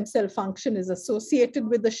muscle stem cell function is associated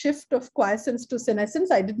with the shift of quiescence to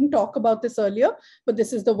senescence. I didn't talk about this earlier, but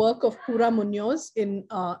this is the work of Pura Munoz in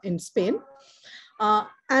Spain.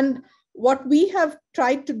 And what we have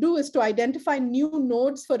tried to do is to identify new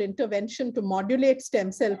nodes for intervention to modulate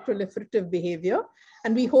stem cell proliferative behavior.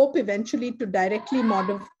 And we hope eventually to directly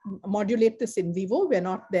modulate this in vivo. We're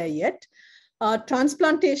not there yet.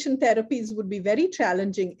 Transplantation therapies would be very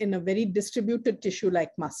challenging in a very distributed tissue like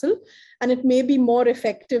muscle. And it may be more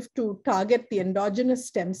effective to target the endogenous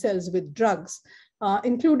stem cells with drugs,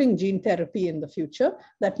 including gene therapy in the future,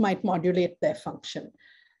 that might modulate their function.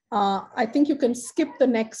 I think you can skip the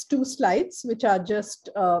next two slides, which are just,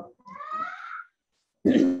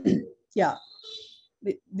 yeah.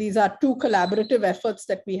 These are two collaborative efforts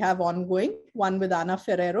that we have ongoing, one with Ana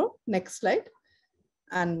Ferrero, next slide,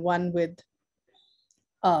 and one with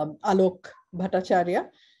Alok Bhattacharya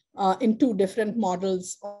in two different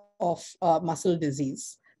models of muscle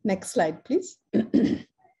disease. Next slide, please.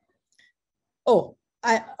 Oh,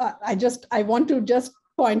 I want to just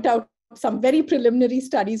point out some very preliminary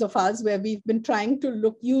studies of ours where we've been trying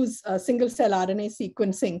to use single cell RNA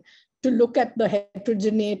sequencing to look at the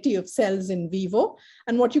heterogeneity of cells in vivo.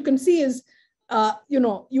 And what you can see is,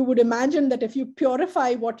 you would imagine that if you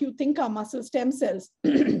purify what you think are muscle stem cells,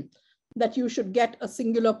 that you should get a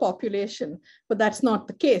singular population, but that's not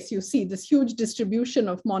the case. You see this huge distribution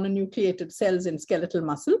of mononucleated cells in skeletal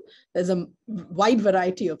muscle. There's a wide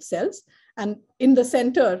variety of cells. And in the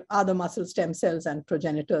center are the muscle stem cells and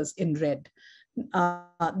progenitors in red.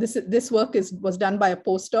 This work was done by a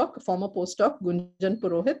postdoc, a former postdoc, Gunjan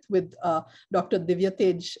Purohit, with Dr.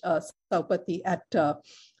 Divyatej Saupati at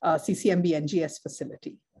CCMB NGS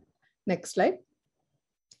facility. Next slide.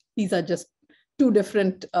 These are just two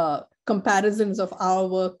different comparisons of our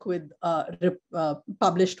work with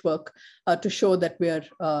published work to show that we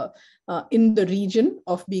are in the region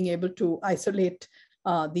of being able to isolate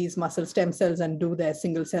these muscle stem cells and do their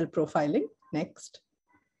single cell profiling. Next.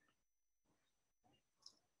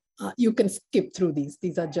 You can skip through these.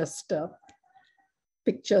 These are just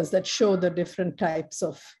pictures that show the different types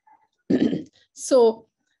of. So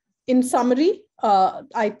in summary,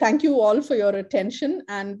 I thank you all for your attention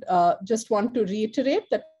and just want to reiterate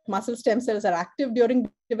that muscle stem cells are active during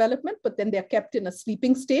development, but then they're kept in a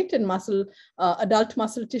sleeping state in adult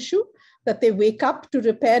muscle tissue, that they wake up to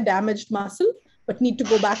repair damaged muscle, but need to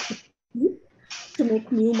go back to sleep to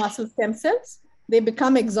make new muscle stem cells. They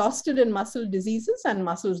become exhausted in muscle diseases and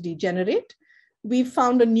muscles degenerate. we've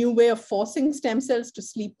found a new way of forcing stem cells to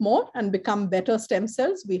sleep more and become better stem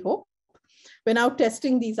cells, we hope. We're now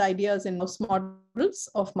testing these ideas in mouse models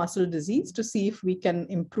of muscle disease to see if we can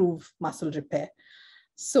improve muscle repair.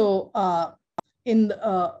 So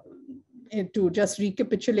to just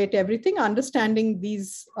recapitulate everything, understanding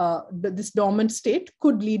this dormant state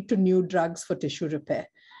could lead to new drugs for tissue repair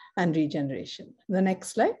and regeneration. The next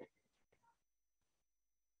slide.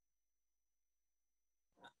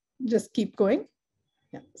 Just keep going.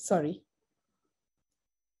 Yeah, sorry.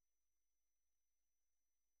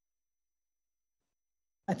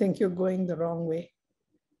 I think you're going the wrong way.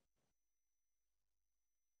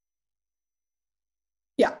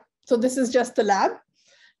 Yeah, so this is just the lab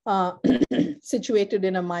situated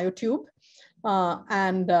in a myotube.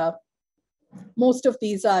 Most of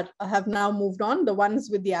these have now moved on. The ones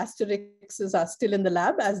with the asterisks are still in the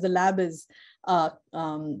lab, as the lab is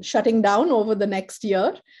shutting down over the next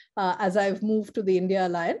year as I've moved to the India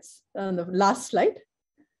Alliance. The last slide.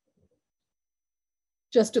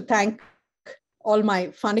 Just to thank all my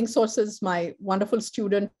funding sources, my wonderful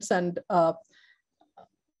students, and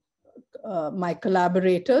my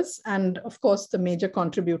collaborators, and of course the major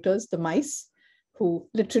contributors, the mice, who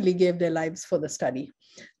literally gave their lives for the study.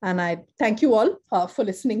 And I thank you all for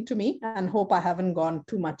listening to me, and hope I haven't gone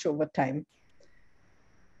too much over time.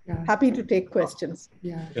 Yeah. Happy to take questions.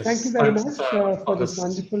 Yeah, yes. Thank you very much for this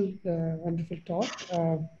wonderful, wonderful talk.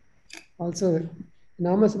 Also,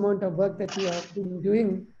 enormous amount of work that you have been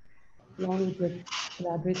doing along with your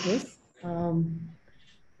collaborators.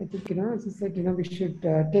 I think, as you said, we should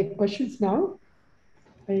take questions now.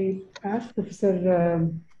 I asked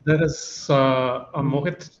Professor. There is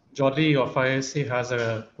Mohit Jolly of IISc has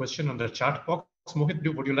a question on the chat box. Mohit,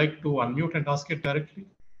 would you like to unmute and ask it directly?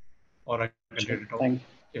 Or I can read it out.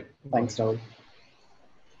 Thanks, Dhawan.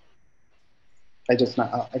 Hi,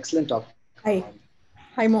 Jyotsna. Excellent talk. Hi.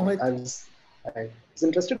 Hi, Mohit. I was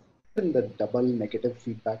interested in the double negative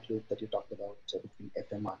feedback loop that you talked about between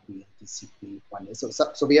FMRP and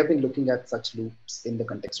DCP1A. So we have been looking at such loops in the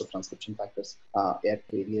context of transcription factors at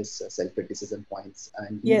various self-criticism points.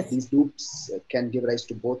 And these loops can give rise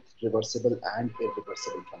to both reversible and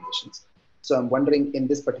irreversible transitions. So I'm wondering, in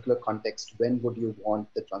this particular context, when would you want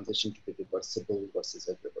the transition to be reversible versus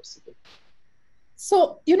irreversible?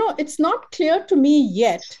 So, it's not clear to me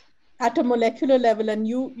yet at a molecular level, and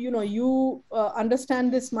you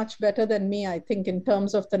understand this much better than me, I think, in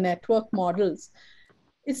terms of the network models.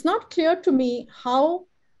 It's not clear to me how,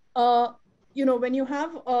 when you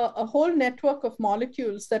have a whole network of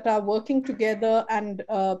molecules that are working together and,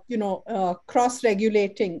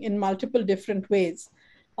 cross-regulating in multiple different ways,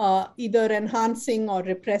 either enhancing or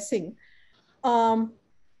repressing,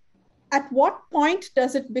 at what point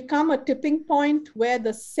does it become a tipping point where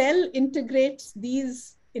the cell integrates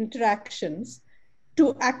these interactions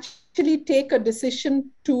to actually take a decision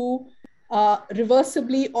to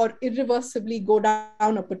reversibly or irreversibly go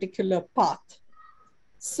down a particular path?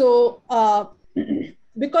 So,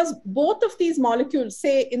 because both of these molecules,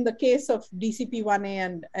 say in the case of DCP1A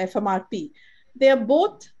and FMRP, they are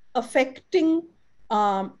both affecting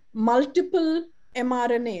multiple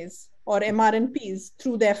mRNAs or mRNPs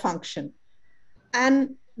through their function.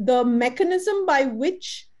 And the mechanism by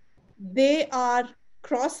which they are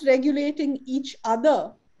cross-regulating each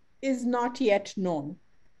other is not yet known.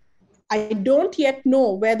 I don't yet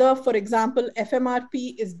know whether, for example,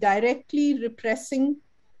 FMRP is directly repressing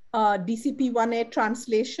DCP1A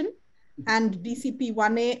translation, and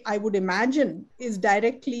DCP1A, I would imagine, is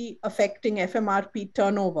directly affecting FMRP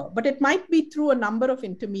turnover, but it might be through a number of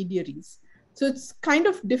intermediaries. So it's kind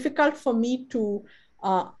of difficult for me to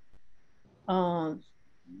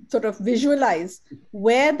sort of visualize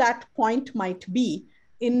where that point might be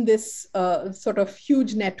in this sort of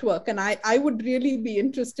huge network. And I would really be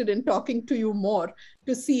interested in talking to you more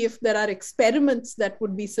to see if there are experiments that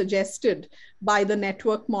would be suggested by the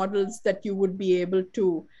network models that you would be able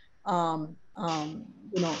to come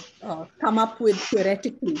up with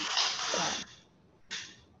theoretically.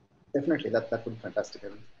 Definitely, that would be fantastic.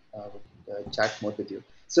 I would chat more with you.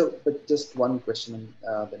 So, but just one question,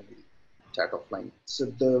 then we'll chat offline. So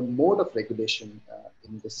the mode of regulation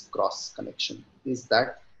in this cross connection, is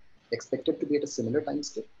that expected to be at a similar time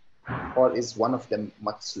scale, or is one of them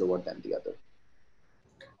much slower than the other?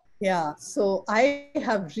 Yeah, so I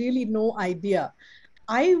have really no idea.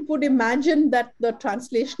 I would imagine that the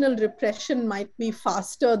translational repression might be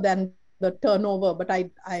faster than the turnover, but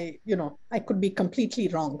I could be completely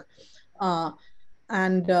wrong.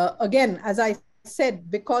 Again, as I said,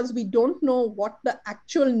 because we don't know what the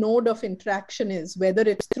actual node of interaction is, whether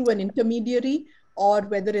it's through an intermediary or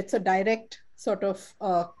whether it's a direct sort of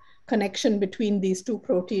connection between these two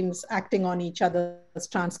proteins acting on each other's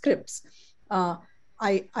transcripts.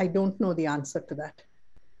 I don't know the answer to that.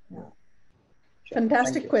 Yeah. Sure.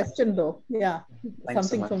 Fantastic question, though. Yeah, Thanks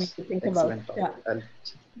something so for me much. to think Excellent about. talk. Yeah.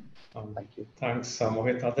 Thank you. Thanks,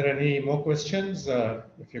 Mohit. Are there any more questions?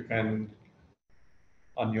 If you can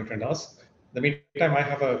unmute and ask. In the meantime, I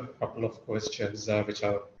have a couple of questions which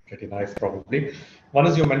are pretty nice, probably. One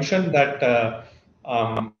is you mentioned that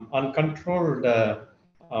uncontrolled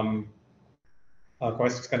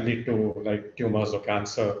quiescence can lead to like tumors or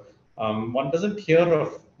cancer. One doesn't hear of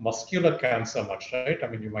muscular cancer much, right? I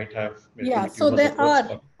mean, you might have maybe yeah. So there are.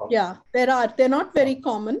 Yeah, there are. They're not very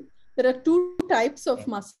common. There are two types of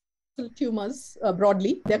muscle tumors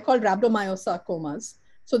broadly. They're called rhabdomyosarcomas.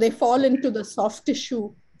 So they fall into the soft tissue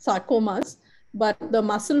sarcomas, but the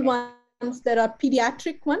muscle ones, there are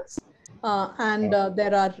pediatric ones, and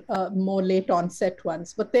there are more late onset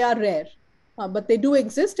ones, but they are rare. But they do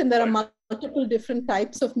exist, and there are multiple different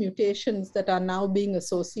types of mutations that are now being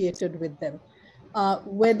associated with them.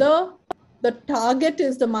 Whether the target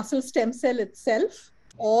is the muscle stem cell itself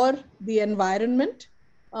or the environment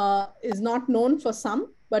is not known for some,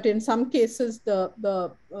 but in some cases,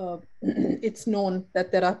 it's known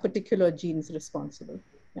that there are particular genes responsible.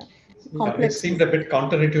 Yeah. Yeah, it seemed a bit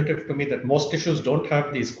counterintuitive to me that most tissues don't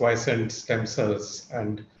have these quiescent stem cells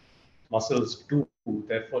and muscles do.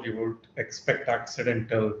 Therefore, you would expect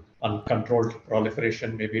accidental, uncontrolled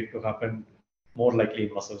proliferation maybe to happen more likely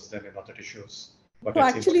in muscles than in other tissues. But so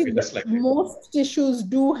actually, most tissues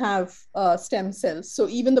do have stem cells. So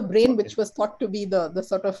even the brain, which was thought to be the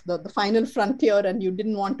sort of the final frontier, and you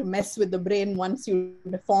didn't want to mess with the brain once you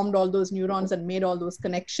formed all those neurons and made all those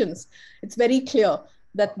connections, it's very clear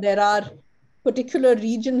that there are particular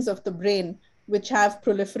regions of the brain which have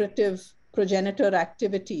proliferative progenitor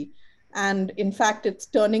activity. And in fact, it's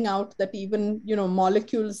turning out that even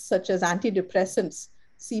molecules such as antidepressants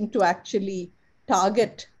seem to actually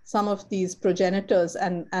target some of these progenitors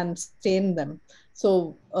and stain them.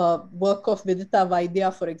 So work of Vidita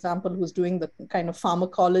Vaidya, for example, who's doing the kind of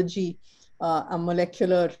pharmacology, a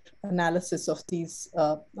molecular analysis of these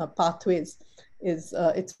pathways,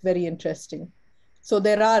 it's very interesting. So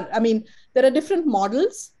there are different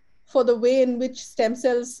models for the way in which stem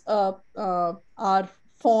cells are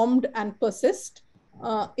formed and persist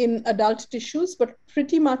in adult tissues, but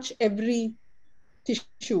pretty much every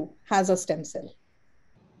tissue has a stem cell.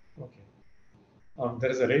 Okay.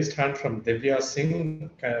 There is a raised hand from Divya Singh.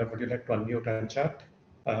 Would you like to unmute and chat?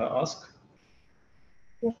 Ask.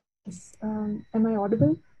 Yes. Am I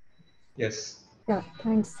audible? Yes. Yeah,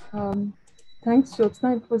 thanks. Thanks,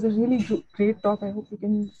 Jyotsna. It was a really great talk. I hope you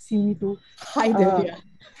can see me too. Hi, Divya.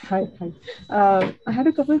 Hi. I had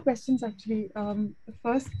a couple of questions actually.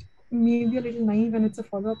 First, maybe a little naive, and it's a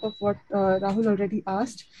follow-up of what Rahul already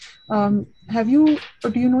asked. Do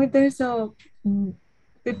you know if there is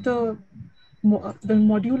if the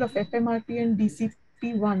module of FMRP and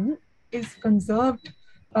DCP1 is conserved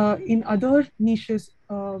in other niches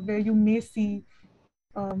where you may see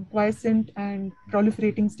quiescent and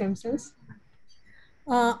proliferating stem cells?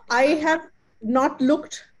 I have not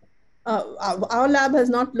looked. Our lab has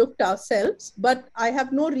not looked ourselves, but I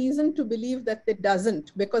have no reason to believe that it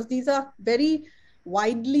doesn't, because these are very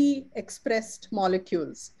widely expressed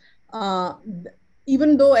molecules.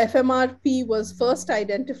 Even though FMRP was first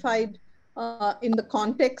identified in the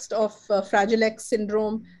context of Fragile X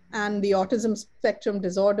syndrome and the autism spectrum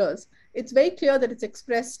disorders, it's very clear that it's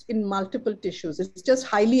expressed in multiple tissues. It's just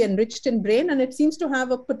highly enriched in brain, and it seems to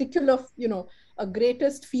have a particular, a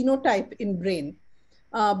greatest phenotype in brain.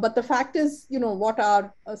 But the fact is, what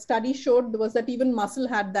our study showed was that even muscle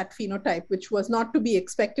had that phenotype, which was not to be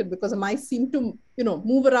expected because the mice seem to,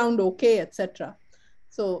 move around okay, etc.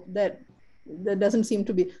 So that doesn't seem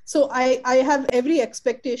to be. So I have every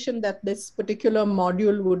expectation that this particular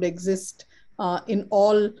module would exist in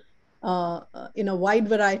a wide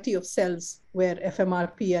variety of cells where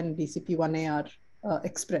FMRP and DCP1A are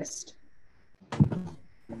expressed.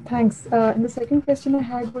 Thanks. And the second question I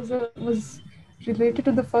had was related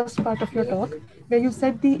to the first part of your talk, where you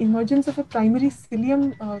said the emergence of a primary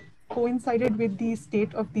cilium coincided with the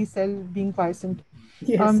state of the cell being quiescent.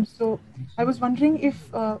 Yes. So I was wondering if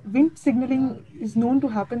Wnt signaling is known to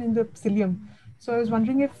happen in the cilium. So I was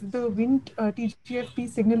wondering if the Wnt TGFP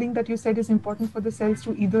signaling that you said is important for the cells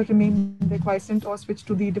to either remain in the quiescent or switch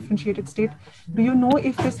to the differentiated state. Do you know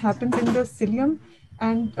if this happens in the cilium?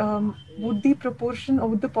 And would the proportion or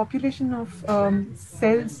would the population of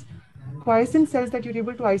cells, quiescent cells that you're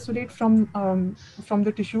able to isolate from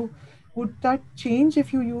the tissue, would that change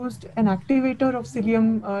if you used an activator of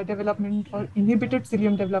cilium development or inhibited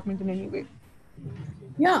cilium development in any way?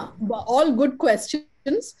 Yeah, all good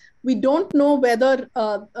questions. We don't know whether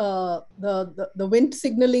the Wnt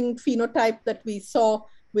signaling phenotype that we saw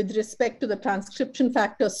with respect to the transcription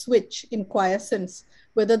factor switch in quiescence,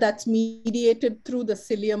 whether that's mediated through the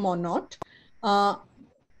cilium or not.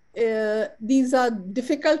 These are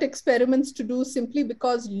difficult experiments to do simply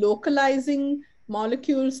because localizing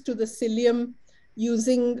molecules to the cilium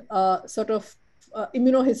using sort of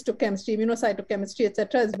immunohistochemistry, immunocytochemistry,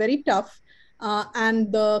 etc., is very tough.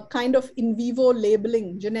 And the kind of in vivo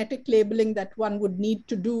labeling, genetic labeling that one would need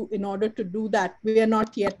to do in order to do that, we are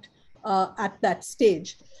not yet at that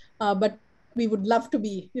stage. But we would love to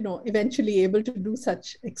be, eventually able to do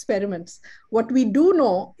such experiments. What we do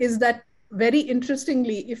know is that, very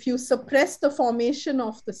interestingly, if you suppress the formation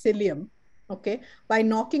of the cilium, okay, by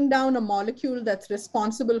knocking down a molecule that's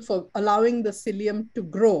responsible for allowing the cilium to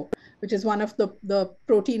grow, which is one of the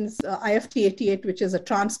proteins, IFT88, which is a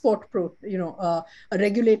transport a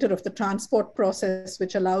regulator of the transport process,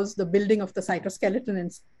 which allows the building of the cytoskeleton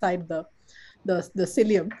inside the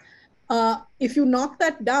cilium. If you knock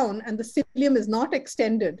that down and the cilium is not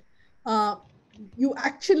extended, you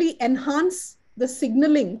actually enhance the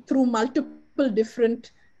signaling through multiple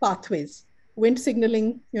different pathways. Wnt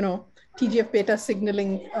signaling, TGF beta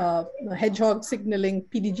signaling, hedgehog signaling,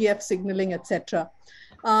 PDGF signaling, etc.,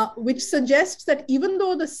 which suggests that even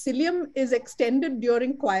though the cilium is extended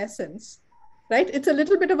during quiescence, right, it's a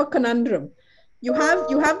little bit of a conundrum. You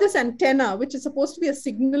have this antenna, which is supposed to be a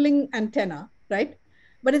signaling antenna, right?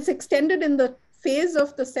 But it's extended in the phase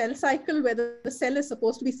of the cell cycle where the cell is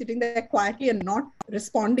supposed to be sitting there quietly and not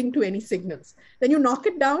responding to any signals. Then you knock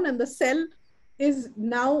it down and the cell is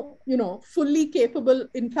now, fully capable.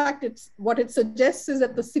 In fact, what it suggests is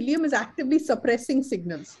that the cilium is actively suppressing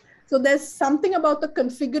signals. So there's something about the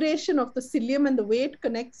configuration of the cilium and the way it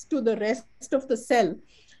connects to the rest of the cell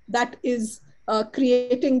that is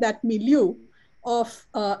creating that milieu of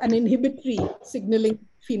an inhibitory signaling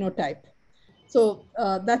phenotype. So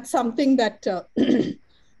that's something that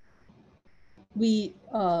we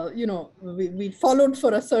followed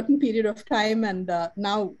for a certain period of time, and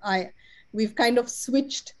now we've kind of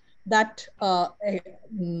switched that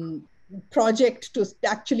project to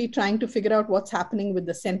actually trying to figure out what's happening with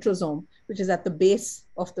the centrosome, which is at the base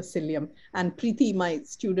of the cilium. And Preeti, my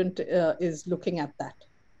student, is looking at that.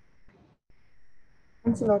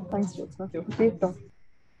 Thanks a lot. Thanks, Jyotsna. Great talk.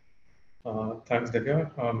 Thanks,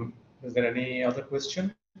 Divya. Is there any other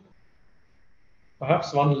question?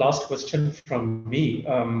 Perhaps one last question from me.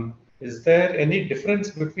 Is there any difference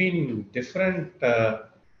between different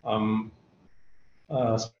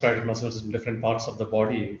striatal muscles in different parts of the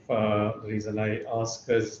body? The reason I ask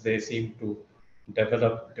is they seem to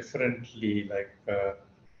develop differently, like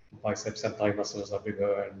biceps and thigh muscles are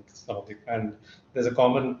bigger, and there's a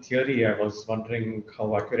common theory. I was wondering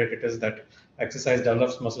how accurate it is that exercise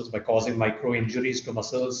develops muscles by causing micro injuries to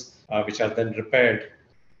muscles, which are then repaired,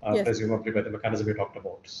 Yes. presumably by the mechanism we talked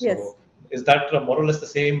about. So Yes. is that more or less the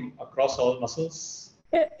same across all muscles?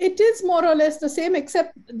 It is more or less the same,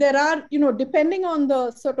 except there are, depending on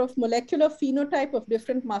the sort of molecular phenotype of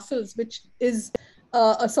different muscles, which is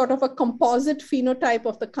a sort of a composite phenotype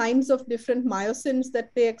of the kinds of different myosins that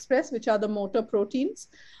they express, which are the motor proteins,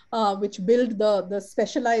 which build the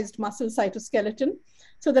specialized muscle cytoskeleton.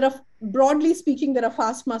 So there are, broadly speaking, there are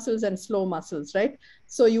fast muscles and slow muscles, right?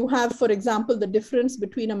 So you have, for example, the difference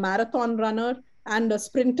between a marathon runner and a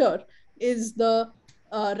sprinter is the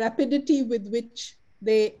rapidity with which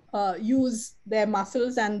they use their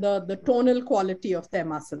muscles and the tonal quality of their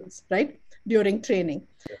muscles, right, during training.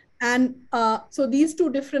 And so these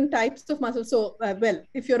two different types of muscles. So, well,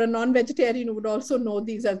 if you're a non-vegetarian, you would also know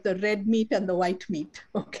these as the red meat and the white meat,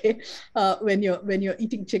 okay, when you're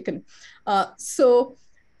eating chicken. So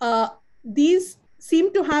these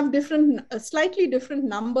seem to have different, slightly different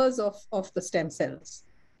numbers of the stem cells,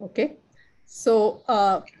 okay? So,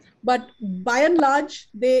 but by and large,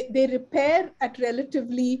 they repair at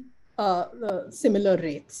relatively similar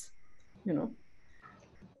rates,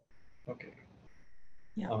 Okay.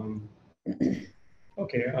 Yeah.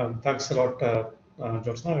 Okay, thanks a lot,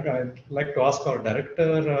 Jyotsna. I'd like to ask our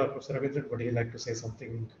director, Professor Ravindran, would he like to say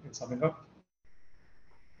something in summing up?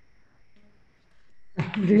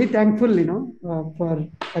 I'm really thankful, for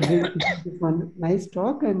agreeing to this one nice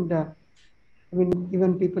talk. And I mean,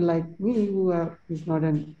 even people like me who is not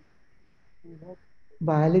an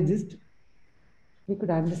biologist, we could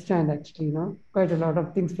understand actually, quite a lot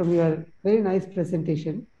of things from your very nice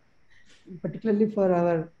presentation, particularly for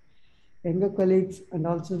our younger colleagues and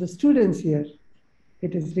also the students here.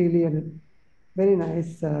 It is really a very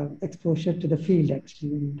nice exposure to the field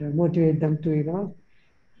actually, and motivate them to,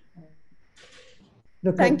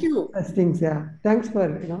 look Thank at you. such things. Yeah. Thanks for,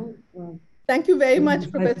 Thank you very much, nice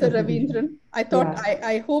Professor presentation. Ravindran. I thought, Yeah.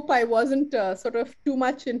 I hope I wasn't sort of too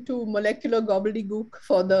much into molecular gobbledygook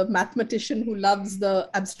for the mathematician who loves the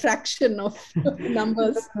abstraction of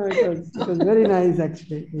numbers. No, it was very nice,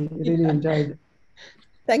 actually. We really enjoyed it.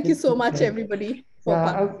 Thank you so much, everybody, for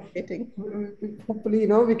participating. Hopefully,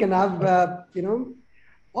 we can have,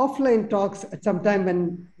 offline talks at some time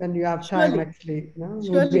when you have time, Surely. actually. We'll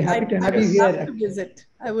Surely, be happy to have I you would here. love to visit.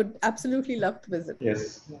 I would absolutely love to visit.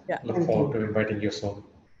 Yes. Yeah. Look forward to inviting you soon.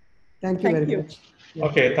 Thank you very much. Yeah.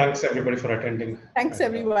 Okay. Thanks everybody for attending. Thanks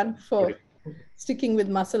everyone for sticking with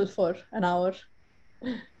muscle for an hour.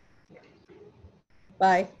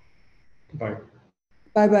 Bye. Bye.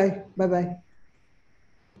 Bye-bye. Bye-bye.